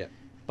 Yeah.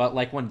 But,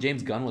 when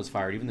James Gunn was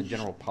fired, even the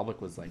general public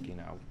was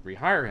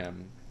rehire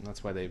him. And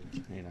that's why they,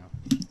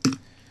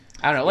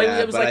 I don't know.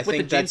 It was with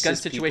the James Gunn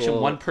situation,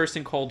 one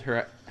person called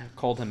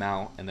him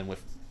out, and then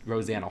with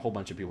Roseanne, a whole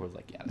bunch of people was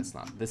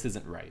this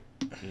isn't right,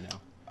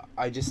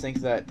 I just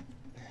think that...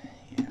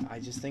 Yeah, I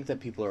just think that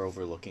people are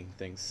overlooking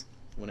things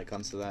when it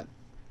comes to that.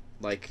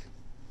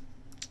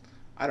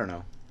 I don't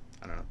know.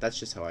 That's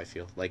just how I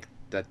feel.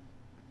 That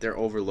they're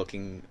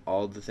overlooking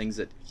all the things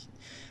that...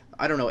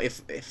 I don't know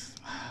if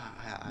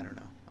I don't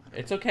know.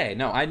 It's okay.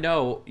 No, I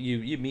know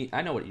you mean.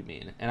 I know what you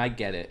mean, and I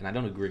get it, and I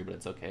don't agree, but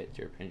it's okay. It's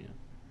your opinion.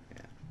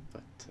 Yeah,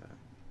 but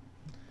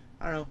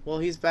I don't know. Well,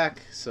 he's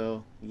back,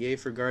 so yay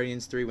for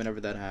Guardians 3 whenever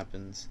that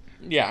happens.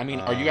 Yeah, I mean,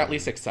 are you at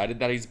least Um, excited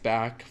that he's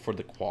back for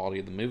the quality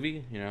of the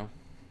movie? You know?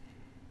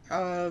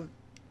 uh,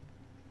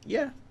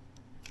 yeah,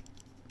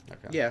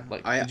 Okay. yeah.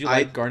 Like, I did you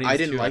like I Guardians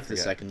didn't 2? like the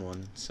forget. second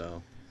one,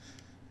 so.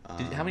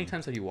 How many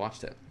times have you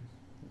watched it?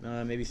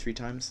 Maybe 3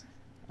 times.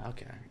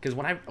 Okay, because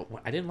when I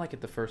didn't like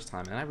it the first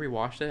time, and I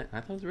rewatched it, and I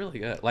thought it was really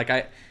good. Like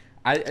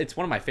it's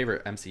one of my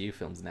favorite MCU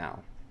films now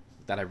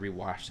that I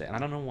rewatched it, and I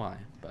don't know why,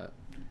 but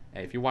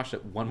hey, if you watched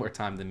it one more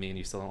time than me and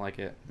you still don't like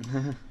it,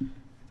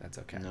 that's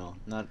okay. No,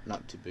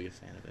 not too big a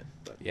fan of it,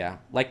 but Yeah,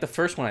 like the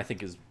first one I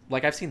think is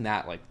like I've seen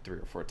that like 3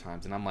 or 4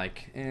 times, and I'm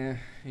like,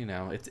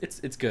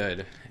 it's good.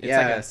 It's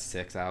Yeah. like a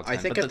 6 out of 10. I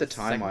think but at the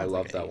time second I one's like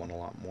loved an that 8. one a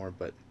lot more.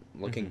 But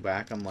looking Mhm.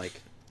 back, I'm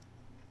like,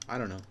 I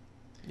don't know.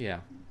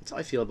 Yeah. That's how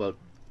I feel about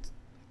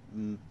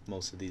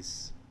most of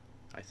these,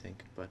 I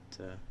think. But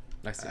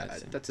I see. I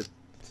see. that's a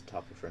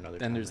topic for another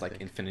Then time. there's I like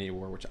think. Infinity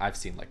War, which I've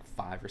seen like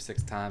 5 or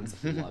 6 times.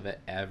 Love it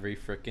every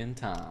freaking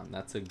time.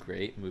 That's a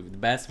great movie. The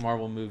best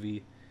Marvel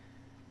movie,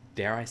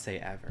 dare I say,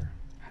 ever.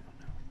 I don't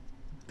know.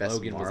 Best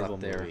Logan was Marvel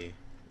up there. movie.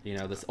 You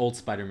know, this old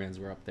Spider-Mans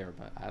were up there,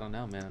 but I don't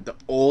know, man. The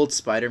old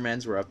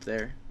Spider-Mans were up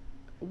there.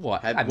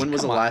 What? When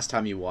was the come on. last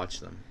time you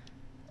watched them?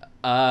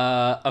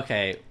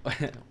 Okay.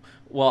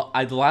 Well,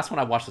 the last one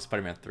I watched was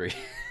Spider-Man 3.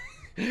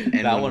 And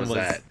that when one was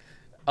that?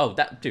 Oh,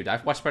 that dude,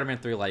 I've watched Spider-Man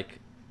 3 like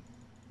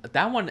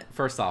that one.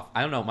 First off,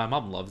 I don't know, my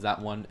mom loves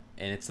that one,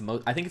 and it's the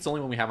most. I think it's the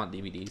only one we have on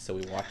DVD, so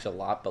we watch it a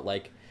lot. But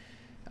like,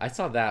 I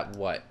saw that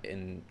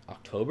in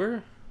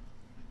October.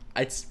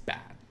 It's bad.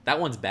 That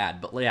one's bad.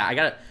 But yeah,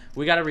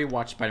 we gotta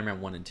rewatch Spider-Man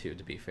 1 and 2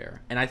 to be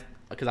fair, and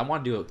because I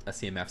want to do a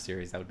CMF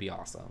series, that would be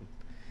awesome,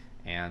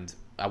 and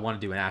I want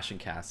to do an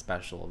Ashncast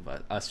special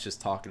of us just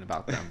talking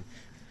about them.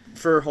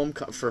 For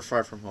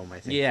Far From Home, I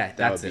think. Yeah,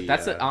 that's it.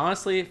 That's it. it.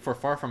 Honestly, for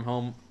Far From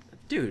Home,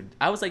 dude,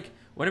 I was like,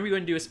 when are we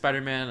going to do a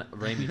Spider-Man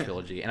Raimi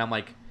trilogy? And I'm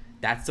like,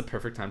 that's the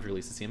perfect time to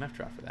release a CMF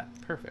draft for that.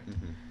 Perfect.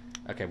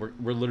 Mm-hmm. Okay,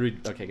 we're literally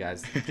okay,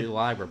 guys.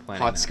 July, we're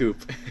planning. Hot now.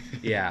 scoop.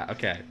 Yeah.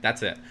 Okay,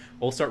 that's it.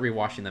 We'll start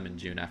rewatching them in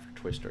June after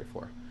Toy Story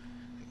 4.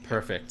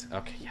 Perfect.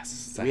 Okay.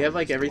 Yes. We have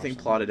like everything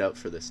plotted out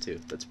for this too.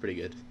 That's pretty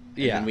good.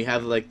 Yeah. And we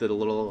have like the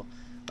little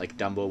like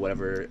Dumbo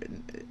whatever.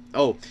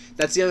 Oh,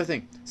 that's the other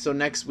thing. So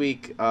next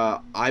week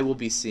I will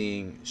be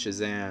seeing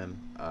Shazam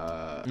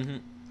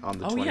on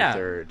the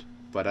 23rd.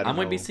 But I don't I'm know.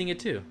 going to be seeing it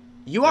too.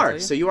 You Did I are. tell you?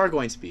 So you are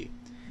going to be.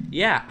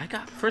 Yeah,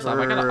 first off,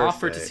 I got an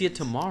offer to see it Perfect.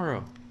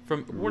 tomorrow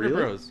from Warner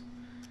Really? Bros.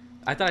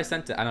 I thought I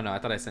sent it. I don't know. I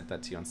thought I sent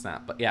that to you on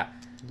Snap. But yeah.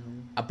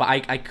 But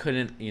I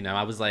couldn't,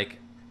 I was like,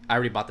 I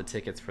already bought the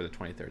tickets for the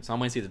 23rd. So I'm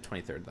going to see the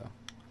 23rd, though.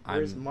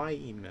 Where's my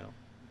email?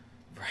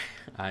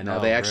 I know.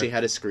 No, they actually rip.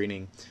 had a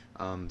screening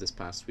this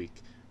past week.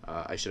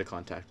 I should have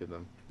contacted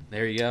them.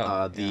 There you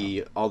go.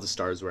 Yeah. All the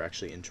stars were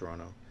actually in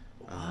Toronto.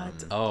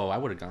 What? Oh, I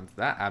would have gone to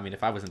that. I mean,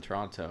 if I was in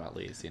Toronto, at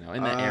least, in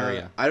that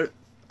area.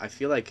 I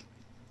feel like,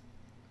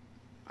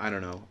 I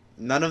don't know.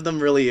 None of them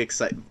really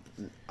excite.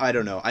 I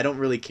don't know. I don't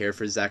really care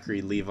for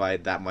Zachary Levi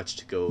that much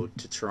to go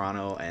to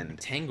Toronto and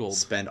Tangled.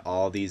 spend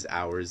all these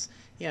hours.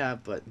 Yeah,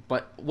 but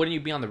wouldn't you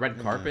be on the red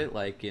carpet?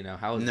 Like,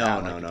 how is No,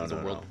 that? no, Like, no, if it's a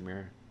no, world no.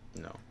 premiere.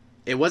 no,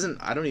 it wasn't.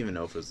 I don't even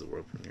know if it was the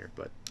world premiere,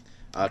 but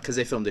because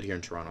they filmed it here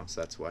in Toronto,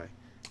 so that's why.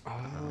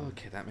 Oh,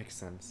 okay, that makes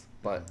sense.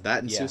 But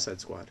That and yeah.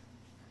 Suicide Squad.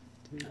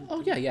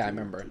 Oh yeah, I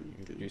remember.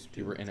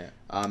 You were in it.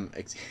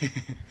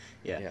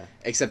 Yeah. Yeah.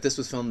 Except this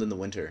was filmed in the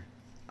winter,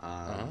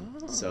 Oh.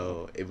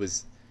 so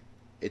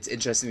it's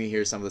interesting to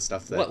hear some of the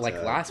stuff that. What, like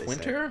last they say.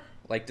 winter?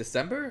 Like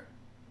December?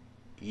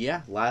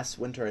 Yeah, last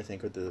winter I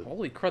think, or the.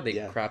 Holy crud! They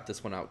Yeah. crapped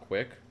this one out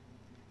quick.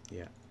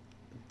 Yeah.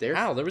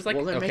 Wow, there was like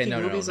well, they're okay, making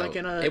no, movies no. like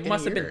in a. It in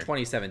must a have been year.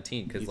 2017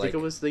 You because think like it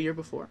was the year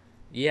before?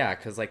 yeah,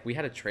 because like we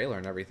had a trailer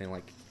and everything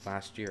like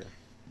last year.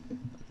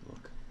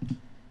 Look.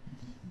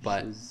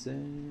 But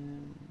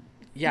Shazam.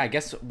 yeah, I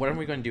guess what are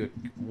we going to do?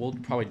 We'll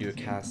probably do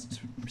a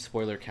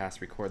spoiler cast,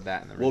 record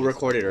that, and then We'll release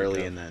record it the early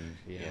week and of. then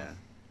yeah.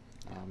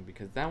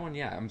 Because that one,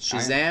 yeah, I am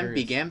Shazam curious.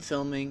 began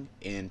filming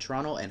in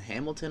Toronto and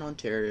Hamilton,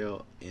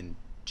 Ontario, in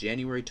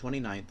January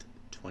 29th,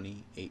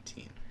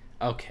 2018.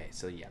 Okay,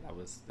 so yeah, that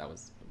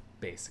was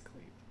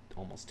basically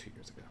almost 2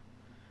 years ago.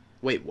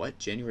 Wait, what?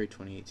 January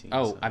 2018.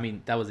 Oh, so I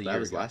mean that was a year. that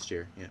was ago. last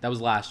year. Yeah. That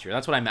was last year.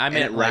 That's what I meant. I And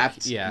meant it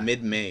wrapped yeah.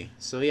 mid-May.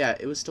 So yeah,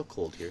 it was still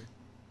cold here.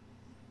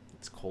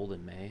 It's cold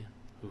in May.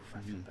 Oof, I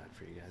feel bad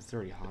for you guys. It's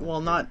already hot.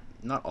 Well, up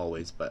not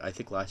always, but I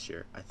think last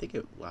year. I think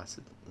it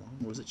lasted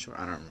long. Was it short?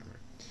 I don't remember.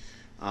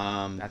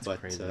 here. That's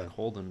crazy.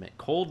 Cold in May.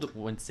 Cold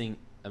when seeing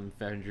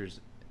Avengers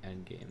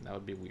Endgame. That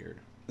would be weird.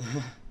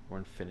 Or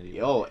Infinity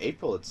War.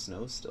 April it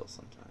snows still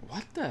sometimes.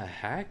 What the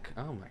heck?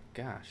 Oh my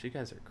gosh, you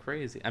guys are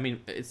crazy. I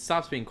mean, it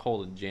stops being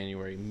cold in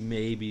January,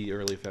 maybe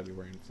early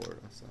February in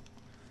Florida. So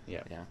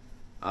Yeah. yeah.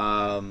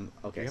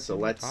 Okay, You have so any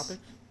more let's topics?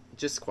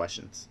 just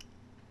questions.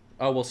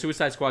 Oh well,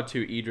 Suicide Squad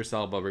 2, Idris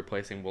Elba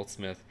replacing Will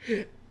Smith.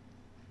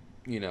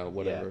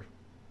 Whatever.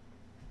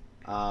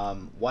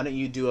 Why don't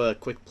you do a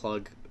quick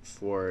plug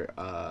for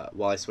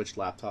while I switch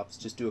laptops?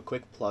 Just do a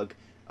quick plug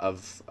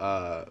of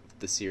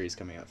the series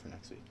coming out for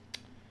next week.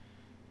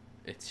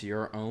 It's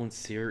your own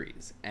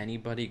series.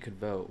 Anybody could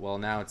vote. Well,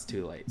 now it's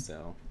too late,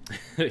 so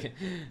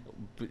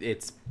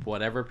it's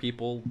whatever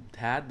people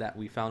had that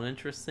we found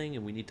interesting,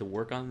 and we need to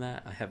work on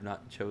that. I have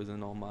not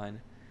chosen all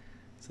mine.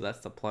 So that's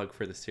the plug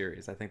for the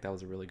series. I think that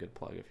was a really good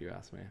plug, if you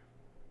ask me.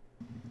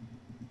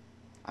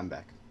 I'm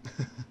back.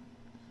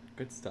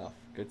 Good stuff.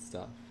 Good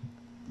stuff.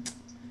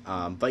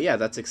 But yeah,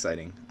 that's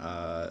exciting.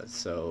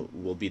 So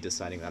we'll be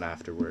deciding that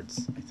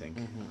afterwards, I think.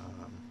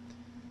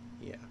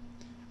 Yeah.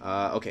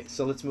 Okay,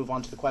 so let's move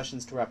on to the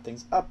questions to wrap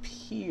things up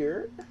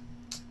here.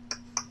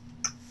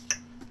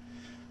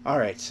 All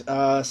right.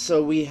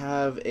 So we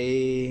have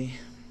a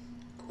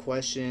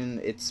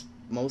question. It's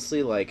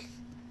mostly like,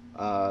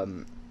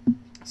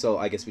 so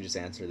I guess we just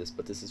answer this,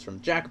 but this is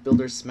from Jack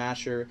Builder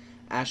Smasher.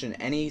 Ashen,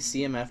 any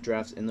CMF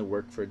drafts in the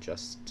work for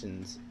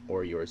Justin's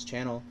or yours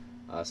channel?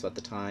 So at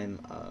the time,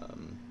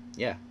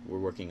 yeah, we're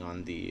working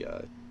on the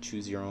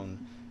choose your own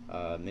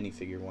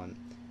minifigure one.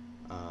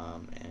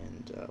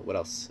 And what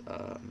else?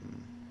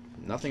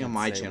 Nothing on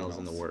my channel is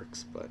in the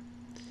works, but.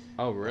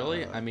 Oh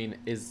really? I mean,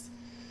 is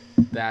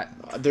that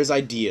there's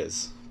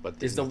ideas,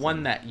 but is the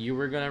one that you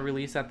were gonna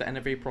release at the end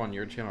of April on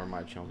your channel or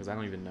my channel? Because I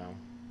don't even know.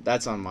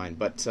 That's on mine,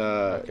 but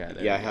okay,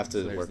 yeah, I have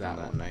to work on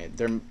that night.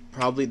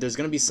 There's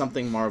gonna be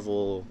something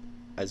Marvel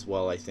as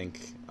well, I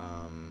think.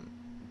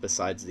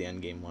 Besides the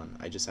Endgame one,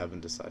 I just haven't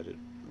decided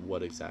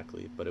what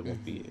exactly, but it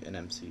won't be an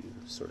MCU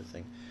sort of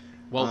thing.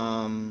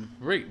 Well,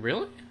 wait,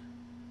 really?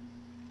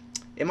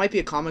 It might be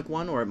a comic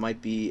one, or it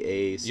might be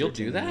a certain, you'll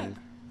do that?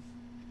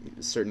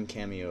 Certain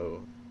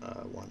cameo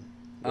one.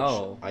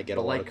 Oh, I get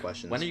a lot of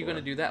questions. When are you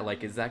gonna do that?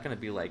 Like, is that gonna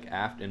be like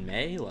after in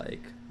May?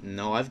 Like,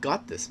 no, I've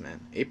got this,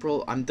 man.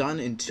 April. I'm done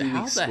in 2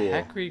 weeks. How the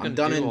heck are you gonna I'm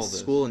done do in all this?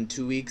 school in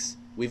 2 weeks.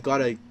 We've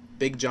got a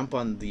big jump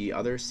on the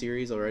other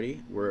series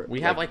already.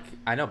 We have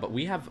I know, but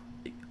we have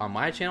on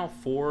my channel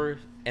 4,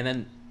 and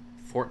then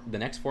for the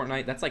next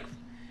fortnight. That's like,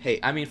 hey,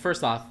 I mean,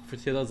 first off, for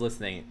those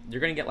listening, you're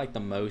gonna get like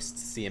the most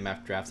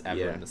CMF drafts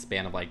ever in the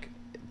span of like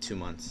 2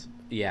 months.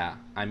 Yeah,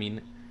 I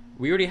mean,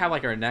 we already have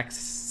like our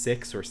next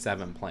 6 or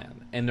 7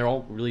 planned, and they're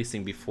all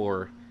releasing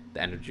before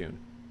the end of June.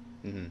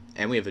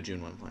 And we have a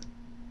June one planned.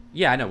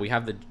 Yeah, I know. We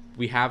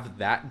have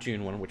that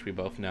June one, which we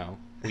both know.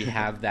 We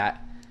have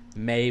that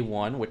May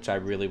one, which I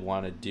really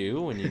want to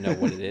do, and you know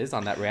what it is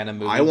on that random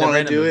movie. I want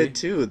to do it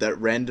too. That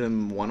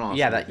random one-off.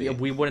 Yeah, that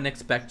we wouldn't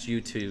expect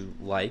you to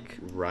like.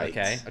 Right.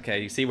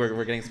 Okay. You see,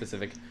 we're getting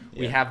specific.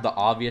 Yeah. We have the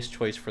obvious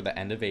choice for the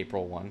end of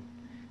April one,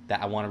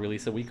 that I want to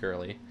release a week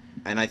early.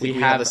 And I think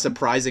we have a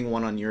surprising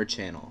one on your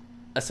channel.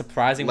 A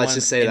surprising one. Let's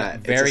just say that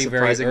very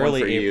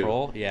early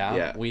April.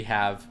 Yeah. We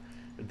have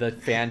the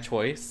fan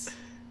choice,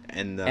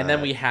 and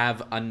then we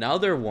have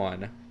another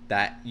one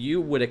that you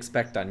would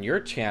expect on your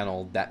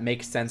channel that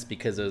makes sense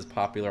because it was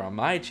popular on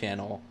my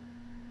channel,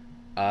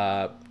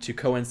 to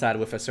coincide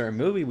with a certain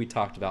movie we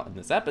talked about in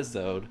this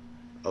episode.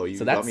 Oh, you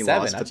got me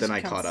lost, but then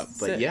I caught up.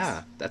 But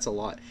yeah, that's a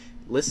lot.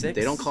 Listen,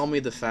 they don't call me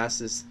the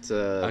fastest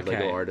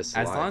Lego artist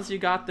alive. As long as you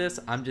got this,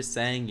 I'm just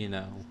saying, as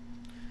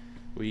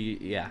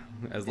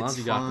long as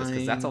you got this,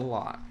 because that's a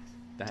lot.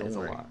 That is a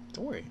lot.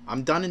 Don't worry.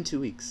 I'm done in 2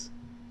 weeks.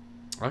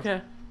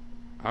 Okay.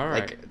 All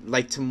right.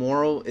 Like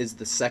tomorrow is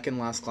the second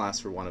last class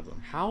for one of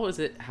them. How's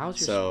your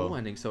school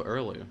ending so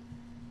early?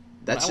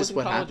 That's just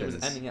what happens.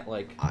 It was ending at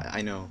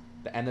I know.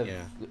 The end of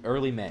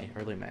early May.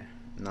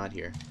 Not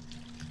here.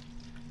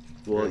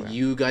 Well,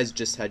 you guys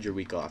just had your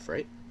week off,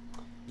 right?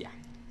 Yeah.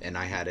 And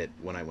I had it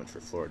when I went for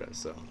Florida,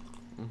 so.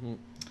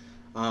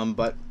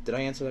 But did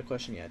I answer that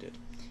question? Yeah, I did.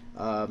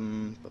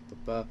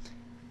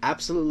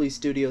 Absolutely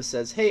Studio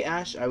says, "Hey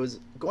Ash, I was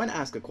going to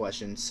ask a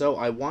question. So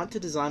I want to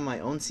design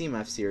my own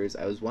CMF series.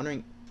 I was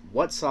wondering,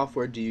 what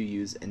software do you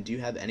use, and do you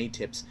have any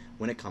tips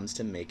when it comes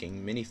to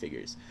making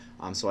minifigures?"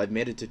 So I've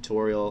made a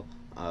tutorial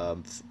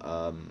of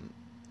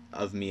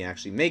me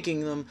actually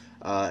making them.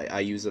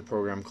 I use a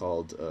program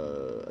called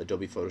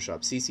Adobe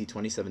Photoshop CC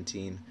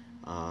 2017.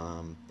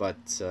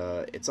 But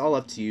it's all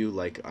up to you.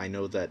 Like, I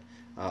know that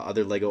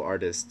other Lego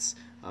artists,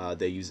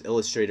 they use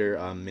Illustrator.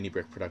 Mini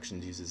Brick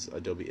Productions uses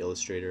Adobe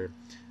Illustrator.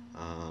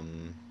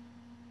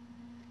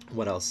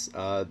 What else?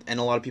 And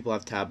a lot of people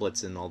have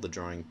tablets and all the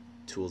drawing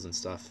tools and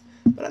stuff.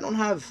 But I don't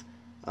have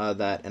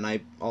that, and I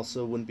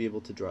also wouldn't be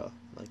able to draw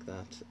like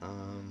that.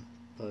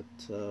 But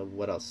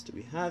what else do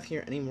we have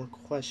here? Any more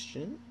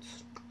questions?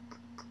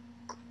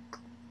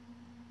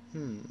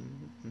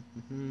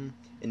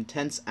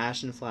 Intense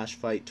Ashnflash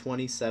fight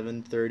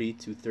 27:30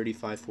 to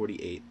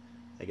 35:48.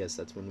 I guess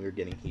that's when we were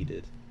getting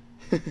heated.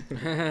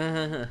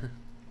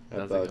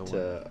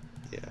 About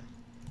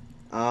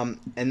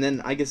and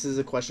then I guess this is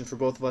a question for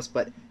both of us.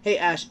 But hey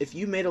Ash, if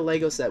you made a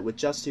Lego set with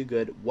Just Too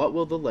Good, what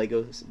would the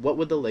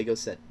Lego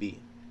set be?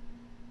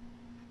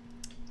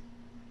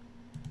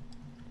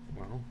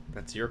 Well,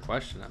 that's your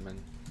question. I mean,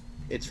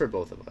 it's for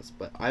both of us,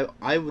 but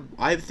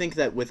I think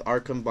that with our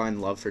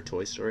combined love for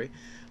Toy Story,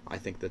 I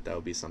think that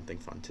would be something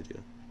fun to do.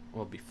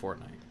 Well, it'd be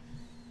Fortnite.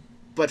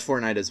 But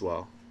Fortnite as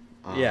well.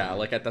 Yeah,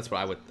 like that's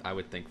what I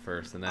would think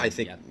first, and then I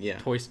think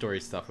Toy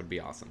Story stuff would be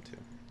awesome too.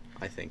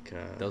 I think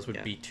those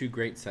would be 2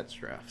 great set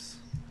drafts.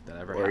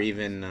 that ever or happens.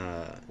 even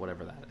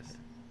Whatever that is.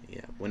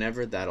 yeah,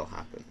 whenever that'll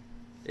happen.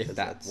 If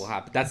that will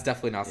happen. That's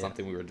definitely not yeah.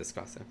 something we were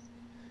discussing.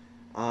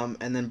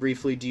 And then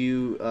briefly, do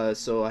you?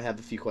 So I have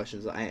a few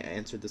questions. I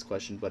answered this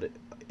question, but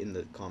in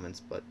the comments,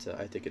 but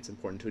I think it's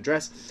important to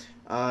address.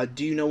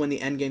 Do you know when the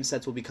endgame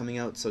sets will be coming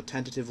out? So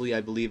tentatively,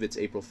 I believe it's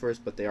April 1st,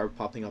 but they are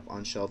popping up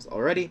on shelves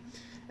already.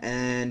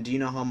 And do you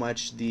know how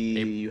much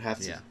you have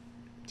to? Yeah.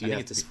 Do you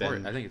have to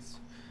spend? I think it's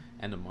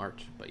end of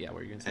March. But yeah,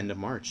 what are you gonna say? End of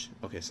March.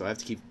 Okay, so I have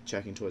to keep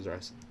checking Toys R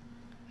Us.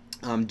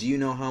 Do you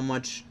know how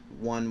much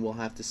one will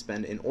have to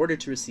spend in order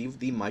to receive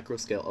the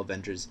microscale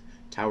Avengers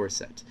Tower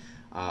set?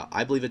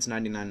 I believe it's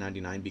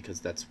 $99.99 because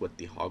that's what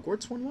the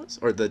Hogwarts one was,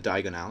 or the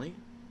Diagon Alley,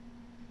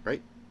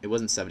 right? It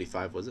wasn't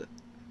 75, was it?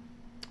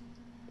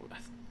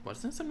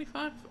 Wasn't it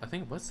 75? I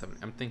think it was 70.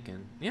 I'm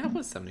thinking, yeah, it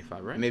was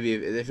 75, right? Maybe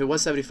if it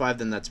was 75,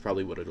 then that's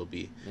probably what it'll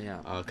be. Yeah.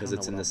 Because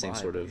it's in the same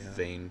sort of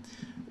vein.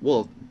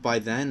 Well, by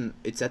then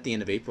it's at the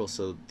end of April,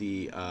 so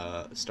the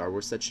Star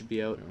Wars set should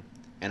be out,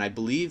 and I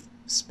believe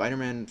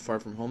Spider-Man Far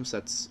From Home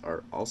sets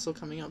are also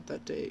coming out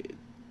that day.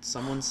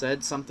 Someone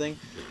said something.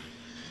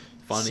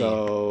 Funny.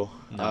 So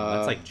no,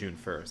 that's like June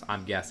 1st.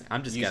 I'm guessing.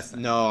 I'm just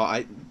guessing.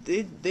 No,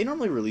 they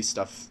normally release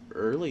stuff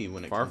early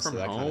when it comes to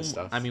that kind of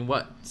stuff. I mean,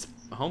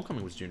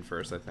 Homecoming was June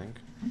 1st, I think.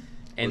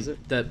 And was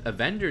it? The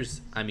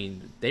Avengers, I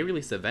mean, they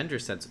released the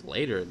Avengers sets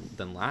later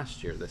than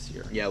last year this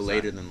year. Yeah,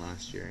 later than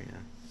last year, yeah.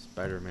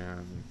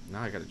 Spider-Man.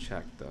 Now I gotta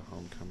check the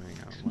Homecoming.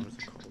 What is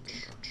it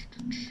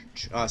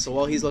called? So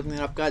while he's looking it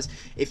up, guys,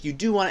 if you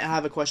do want to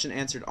have a question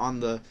answered on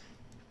the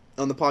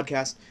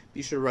podcast,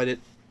 be sure to write it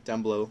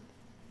down below.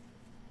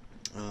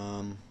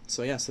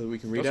 So yeah, so we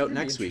can read out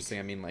next week.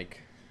 I mean, like,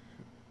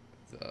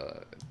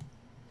 the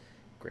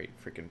great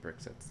freaking brick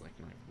sets, like,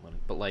 not even money,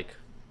 but like,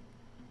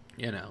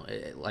 you know,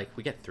 like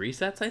we get 3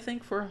 sets, I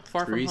think, for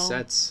Far From Home. 3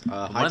 sets: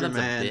 Hydra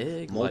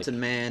Man,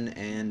 Molten Man,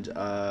 and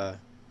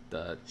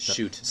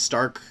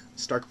Stark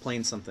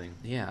Plane something.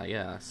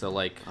 Yeah. So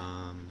like,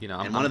 you know,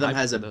 and one of them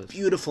has a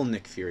beautiful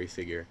Nick Fury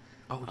figure.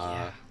 Oh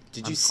yeah.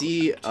 Did you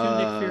see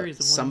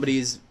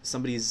somebody's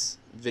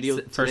video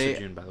today? 1st of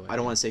June, by the way. I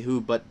don't want to say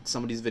who, but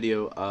somebody's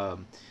video.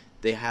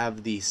 They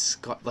have the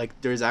scar. Like,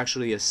 there's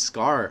actually a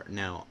scar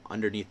now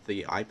underneath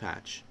the eye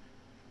patch.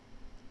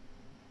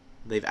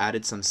 They've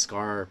added some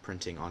scar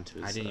printing onto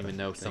his. I didn't even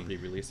know somebody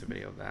released a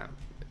video of that.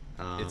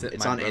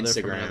 It's on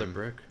Instagram. From another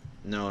brick?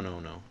 No.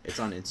 It's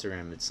on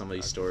Instagram. It's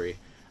somebody's story.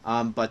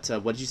 But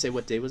what did you say?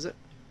 What day was it?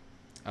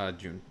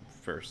 June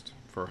 1st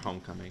for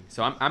Homecoming.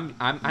 So I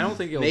don't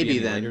think it'll maybe be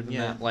then, later than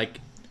that. Like,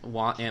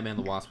 Ant-Man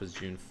the Wasp was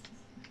June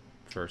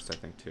 1st, I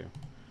think, too.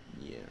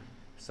 Yeah.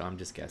 So I'm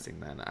just guessing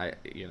then.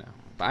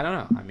 But I don't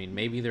know. I mean,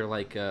 maybe they're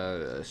like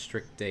a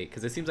strict date,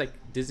 because it seems like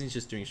Disney's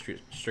just doing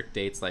strict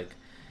dates. Like,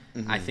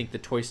 I think the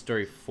Toy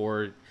Story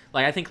 4,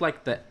 like, I think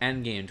like the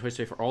Endgame, Toy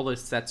Story 4, all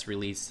those sets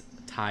release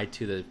tied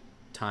to the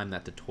time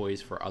that the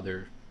toys for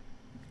other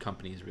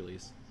companies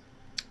release.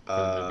 For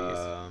the movies.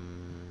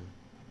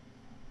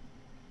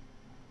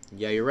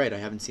 Yeah, you're right. I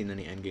haven't seen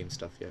any Endgame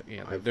stuff yet.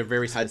 Yeah, they're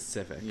very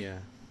specific. Yeah.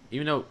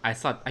 Even though I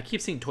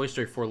keep seeing Toy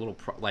Story 4 little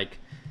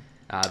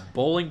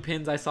bowling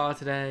pins I saw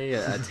today,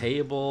 a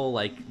table,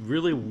 like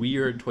really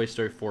weird Toy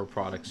Story 4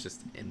 products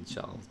just in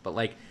shelves. But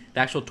like the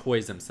actual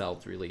toys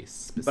themselves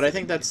release. But I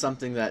think that's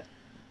something that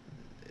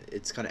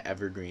it's kind of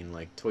evergreen.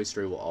 Like, Toy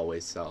Story will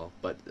always sell,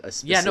 but a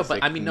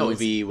specific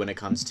movie when it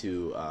comes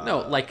to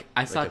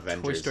I saw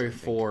Avengers, Toy Story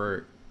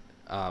 4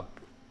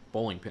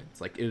 bowling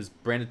pins. Like, it was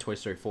branded Toy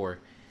Story 4.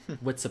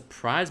 What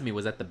surprised me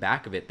was at the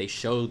back of it they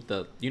showed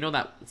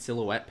that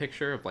silhouette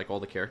picture of like all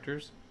the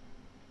characters.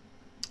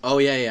 Oh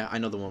yeah, I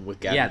know the one with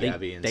Gabby.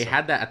 They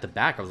had that at the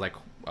back. I was like,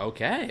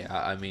 okay.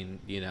 I mean,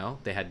 you know,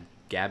 they had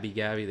Gabby.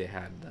 They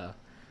had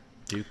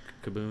Duke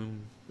Kaboom.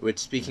 Which,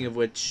 speaking of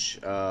which,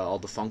 all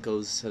the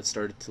Funkos have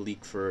started to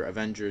leak for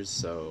Avengers,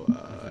 so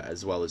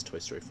as well as Toy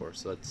Story 4.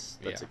 So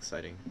that's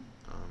exciting.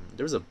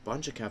 There was a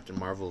bunch of Captain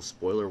Marvel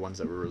spoiler ones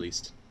that were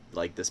released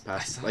like this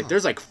past. Like,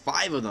 there's like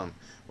 5 of them.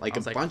 Like,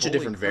 a bunch of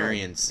different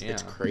variants. Yeah.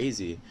 It's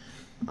crazy.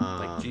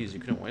 Like, geez, you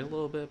couldn't wait a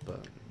little bit,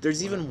 but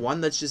there's even one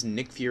that's just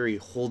Nick Fury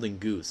holding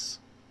Goose.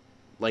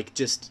 Like,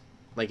 it's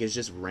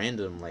just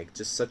random. Like,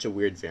 just such a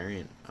weird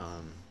variant.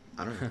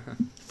 I don't know.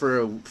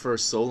 For a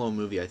solo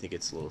movie, I think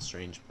it's a little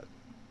strange, but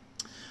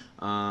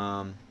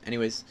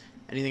anyways,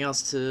 anything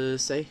else to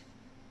say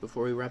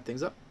before we wrap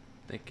things up?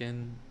 I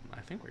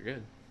think we're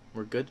good.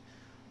 We're good.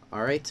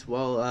 All right.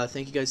 Well,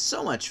 thank you guys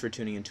so much for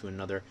tuning into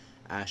another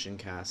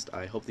Ashncast.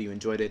 I hope that you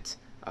enjoyed it.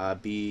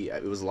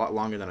 It was a lot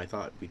longer than I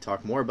thought. We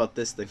talked more about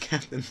this than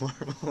Captain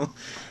Marvel.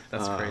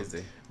 That's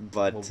crazy.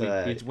 But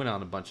we went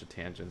on a bunch of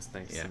tangents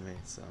thanks to me.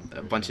 So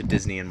a bunch of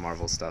Disney and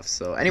Marvel stuff.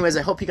 So anyways,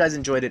 I hope you guys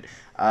enjoyed it.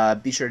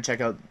 Be sure to check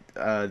out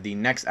the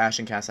next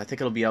Ashncast. I think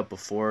it'll be out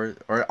before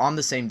or on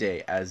the same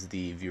day as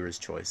the viewer's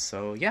choice.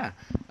 So yeah,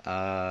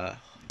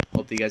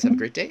 hope that you guys have a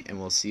great day, and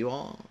we'll see you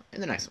all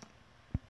in the next one.